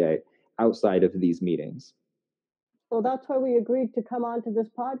FTA outside of these meetings. Well, that's why we agreed to come on to this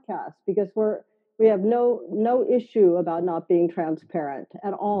podcast, because we have no issue about not being transparent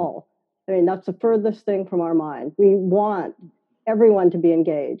at all. I mean, that's the furthest thing from our mind. We want everyone to be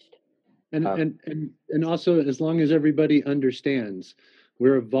engaged. And also, as long as everybody understands,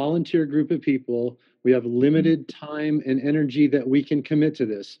 we're a volunteer group of people. We have limited time and energy that we can commit to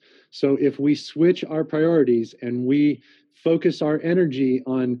this. So if we switch our priorities and we focus our energy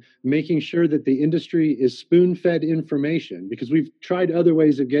on making sure that the industry is spoon-fed information, because we've tried other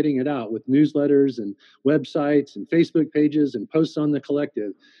ways of getting it out with newsletters and websites and Facebook pages and posts on the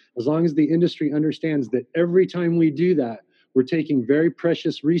collective, as long as the industry understands that every time we do that, we're taking very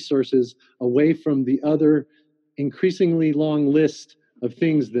precious resources away from the other increasingly long list of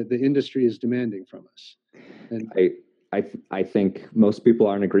things that the industry is demanding from us. And I think most people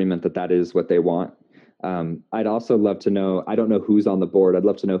are in agreement that is what they want. I'd also love to know, I don't know who's on the board. I'd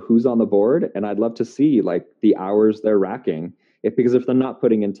love to know who's on the board, and I'd love to see like the hours they're racking. Because if they're not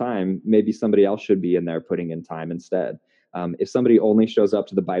putting in time, maybe somebody else should be in there putting in time instead. If somebody only shows up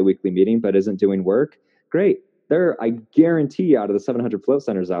to the biweekly meeting but isn't doing work, great. I guarantee out of the 700 float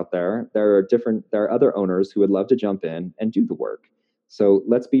centers out there, there are other owners who would love to jump in and do the work. So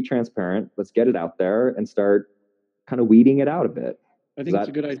let's be transparent. Let's get it out there and start kind of weeding it out a bit. I think it's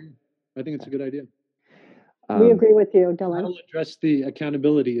a good idea. We agree with you, Dylan. That'll address the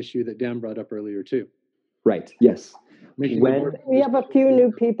accountability issue that Dan brought up earlier too. Right. Yes. We have a few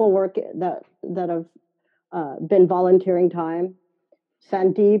new people that have been volunteering time.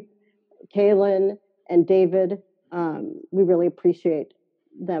 Sandeep, Kaylin, and David. We really appreciate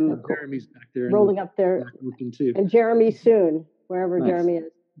them. Jeremy's back there rolling up there, and Jeremy soon, wherever nice. Jeremy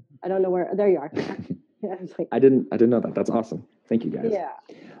is. I don't know where. There you are. Yeah, I didn't know that. That's awesome. Thank you, guys. Yeah.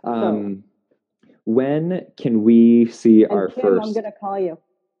 When can we see our Kim, first? I'm going to call you.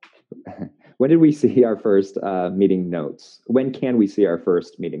 When did we see our first meeting notes? When can we see our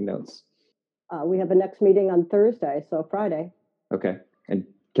first meeting notes? We have a next meeting on Thursday, so Friday. Okay. And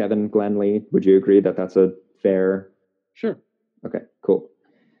Kevin, Glenn Lee, would you agree that that's a fair? Sure. Okay, cool.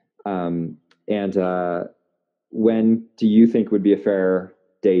 And when do you think would be a fair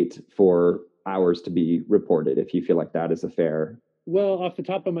date for hours to be reported, if you feel like that is a fair? Well, off the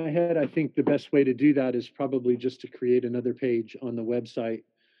top of my head, I think the best way to do that is probably just to create another page on the website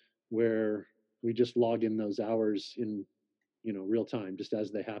where we just log in those hours in, real time, just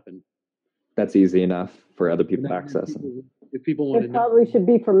as they happen. That's easy enough for other people to access. If people want to know. It probably should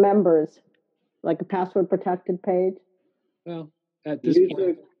be for members, like a password protected page. Well, at this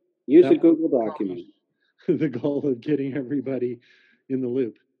point, use a Google document. The goal of getting everybody in the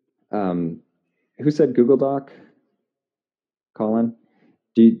loop. Who said Google Doc? Colin?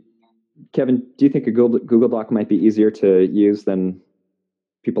 Kevin, do you think a Google Doc might be easier to use than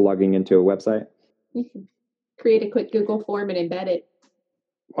people logging into a website? You can create a quick Google form and embed it.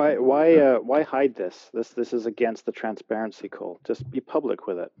 Why hide this? This is against the transparency call. Just be public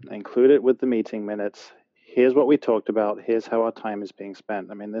with it. Include it with the meeting minutes. Here's what we talked about. Here's how our time is being spent.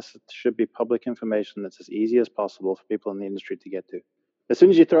 I mean, this should be public information that's as easy as possible for people in the industry to get to. As soon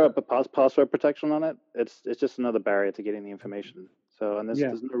as you throw up a password protection on it, it's just another barrier to getting the information. So, and there's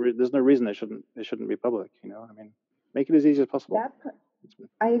no reason it shouldn't be public. I mean. Make it as easy as possible.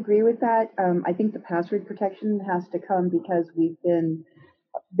 I agree with that. I think the password protection has to come because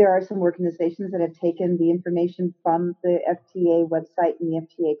there are some organizations that have taken the information from the FTA website and the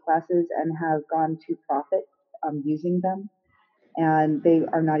FTA classes and have gone to profit using them, and they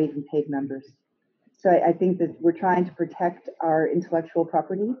are not even paid members. So I think that we're trying to protect our intellectual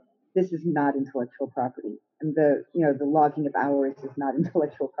property. This is not intellectual property, and the logging of hours is not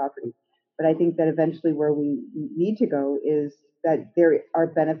intellectual property. But I think that eventually where we need to go is that there are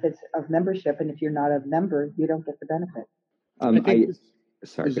benefits of membership, and if you're not a member, you don't get the benefit. I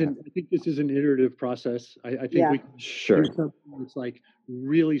think this is an iterative process. I think we can do something that's like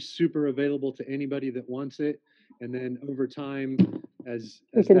really super available to anybody that wants it, and then over time, as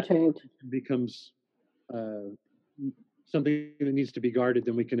that change. Becomes something that needs to be guarded,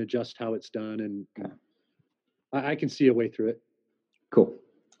 then we can adjust how it's done, and I can see a way through it. Cool,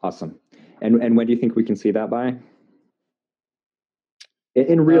 awesome. And when do you think we can see that by?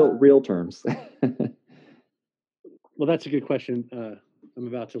 In real terms. Well, that's a good question. I'm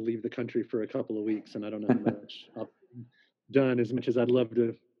about to leave the country for a couple of weeks, and I don't know how much I've done. As much as I'd love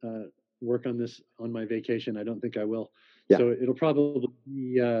to work on this on my vacation, I don't think I will. Yeah. So it'll probably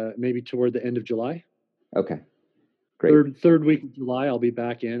be maybe toward the end of July. Okay, great. Third week of July, I'll be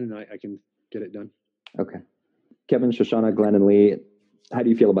back in, and I can get it done. Okay. Kevin, Shoshana, Glenn, and Lee, how do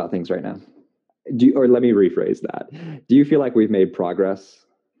you feel about things right now? Or let me rephrase that. Do you feel like we've made progress?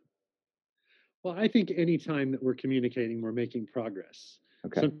 Well, I think any time that we're communicating, we're making progress.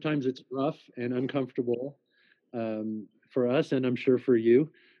 Okay. Sometimes it's rough and uncomfortable for us, and I'm sure for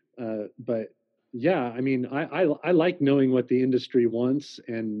you. But yeah, I mean, I like knowing what the industry wants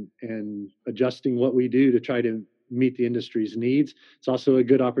and adjusting what we do to try to meet the industry's needs. It's also a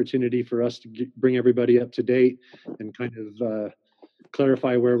good opportunity for us to bring everybody up to date and kind of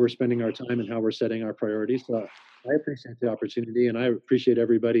clarify where we're spending our time and how we're setting our priorities. So I appreciate the opportunity, and I appreciate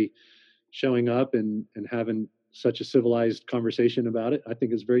everybody showing up and having such a civilized conversation about it. I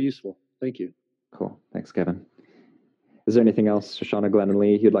think it's very useful. Thank you. Cool. Thanks, Kevin. Is there anything else, Shoshana, Glenn, and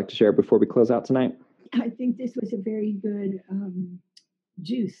Lee, you'd like to share before we close out tonight? I think this was a very good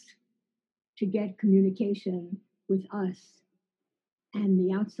juice to get communication with us and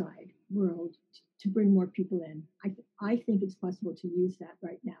the outside world to bring more people in. I think it's possible to use that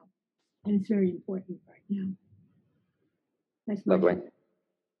right now, and it's very important right now. That's my lovely. opinion.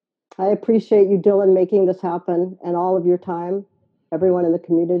 I appreciate you, Dylan, making this happen and all of your time, everyone in the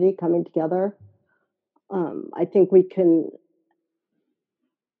community coming together. I think we can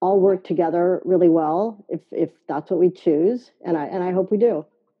all work together really well if that's what we choose, and I hope we do.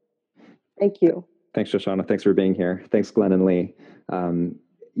 Thank you. Thanks, Shoshana. Thanks for being here. Thanks, Glenn and Lee.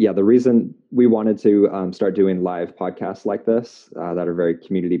 Yeah, the reason we wanted to start doing live podcasts like this that are very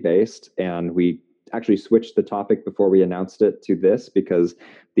community-based, and we actually switched the topic before we announced it to this because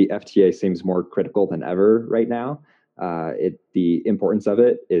the FTA seems more critical than ever right now. The importance of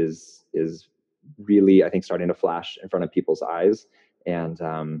it is really, I think, starting to flash in front of people's eyes, and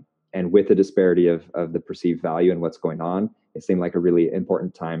with the disparity of the perceived value and what's going on, it seemed like a really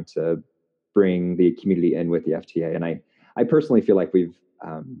important time to bring the community in with the FTA. And I personally feel like we've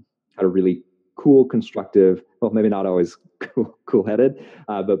had a really cool, constructive, well, maybe not always cool-headed,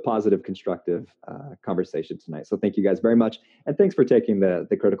 but positive, constructive conversation tonight. So thank you guys very much. And thanks for taking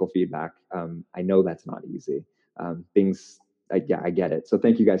the critical feedback. I know that's not easy. I get it. So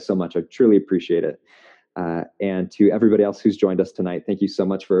thank you guys so much. I truly appreciate it. And to everybody else who's joined us tonight, thank you so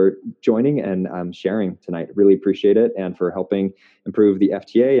much for joining and sharing tonight. Really appreciate it, and for helping improve the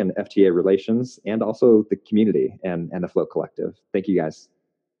FTA and FTA relations, and also the community and the Float Collective. Thank you, guys.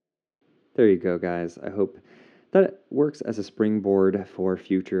 There you go, guys. I hope that works as a springboard for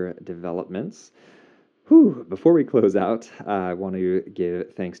future developments. Before we close out, I want to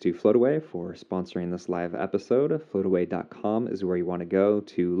give thanks to Floataway for sponsoring this live episode. Floataway.com is where you want to go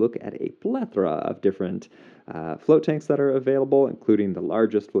to look at a plethora of different float tanks that are available, including the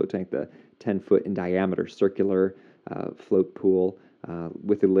largest float tank, the 10-foot in diameter circular float pool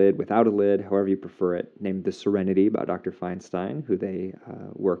with a lid, without a lid, however you prefer it, named the Serenity by Dr. Feinstein, who they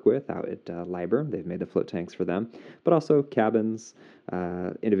work with out at Liber. They've made the float tanks for them, but also cabins,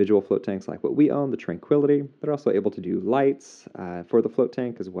 individual float tanks like what we own, the Tranquility. They're also able to do lights for the float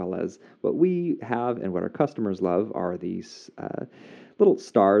tank, as well as what we have and what our customers love are these little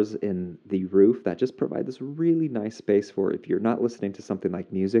stars in the roof that just provide this really nice space for, if you're not listening to something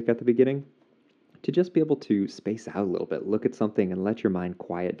like music at the beginning, to just be able to space out a little bit, look at something, and let your mind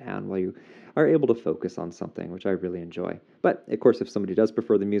quiet down while you are able to focus on something, which I really enjoy. But, of course, if somebody does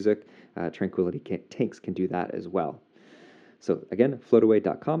prefer the music, Tranquility tanks can do that as well. So again,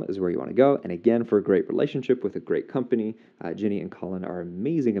 floataway.com is where you want to go. And again, for a great relationship with a great company, Ginny and Colin are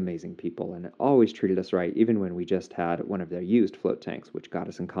amazing, amazing people and always treated us right, even when we just had one of their used float tanks, which got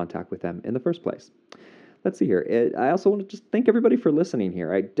us in contact with them in the first place. Let's see here. I also want to just thank everybody for listening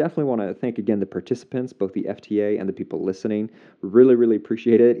here. I definitely want to thank again the participants, both the FTA and the people listening. Really, really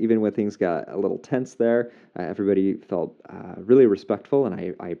appreciate it. Even when things got a little tense there, everybody felt really respectful,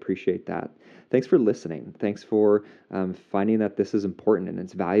 and I appreciate that. Thanks for listening. Thanks for finding that this is important and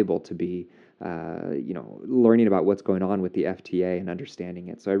it's valuable to be learning about what's going on with the FTA and understanding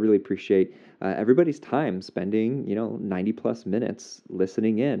it. So I really appreciate everybody's time spending, 90 plus minutes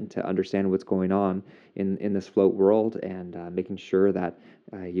listening in to understand what's going on in this float world and making sure that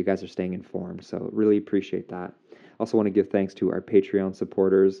you guys are staying informed. So really appreciate that. Also want to give thanks to our Patreon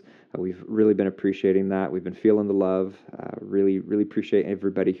supporters. We've really been appreciating that. We've been feeling the love. Really, really appreciate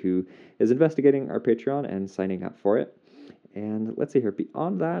everybody who is investigating our Patreon and signing up for it. And let's see here.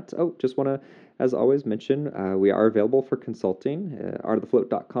 Beyond that, just want to, as always, mention we are available for consulting.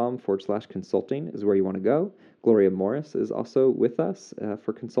 artofthefloat.com/consulting is where you want to go. Gloria Morris is also with us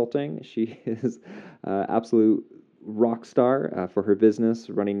for consulting. She is absolute rock star for her business,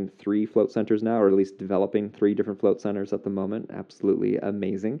 running 3 float centers now, or at least developing 3 different float centers at the moment. Absolutely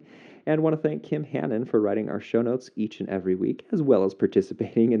amazing. And want to thank Kim Hannon for writing our show notes each and every week, as well as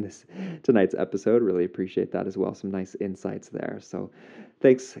participating in tonight's episode. Really appreciate that as well. Some nice insights there. So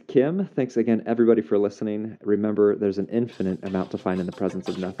thanks, Kim. Thanks again, everybody, for listening. Remember, there's an infinite amount to find in the presence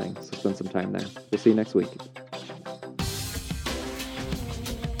of nothing. So spend some time there. We'll see you next week.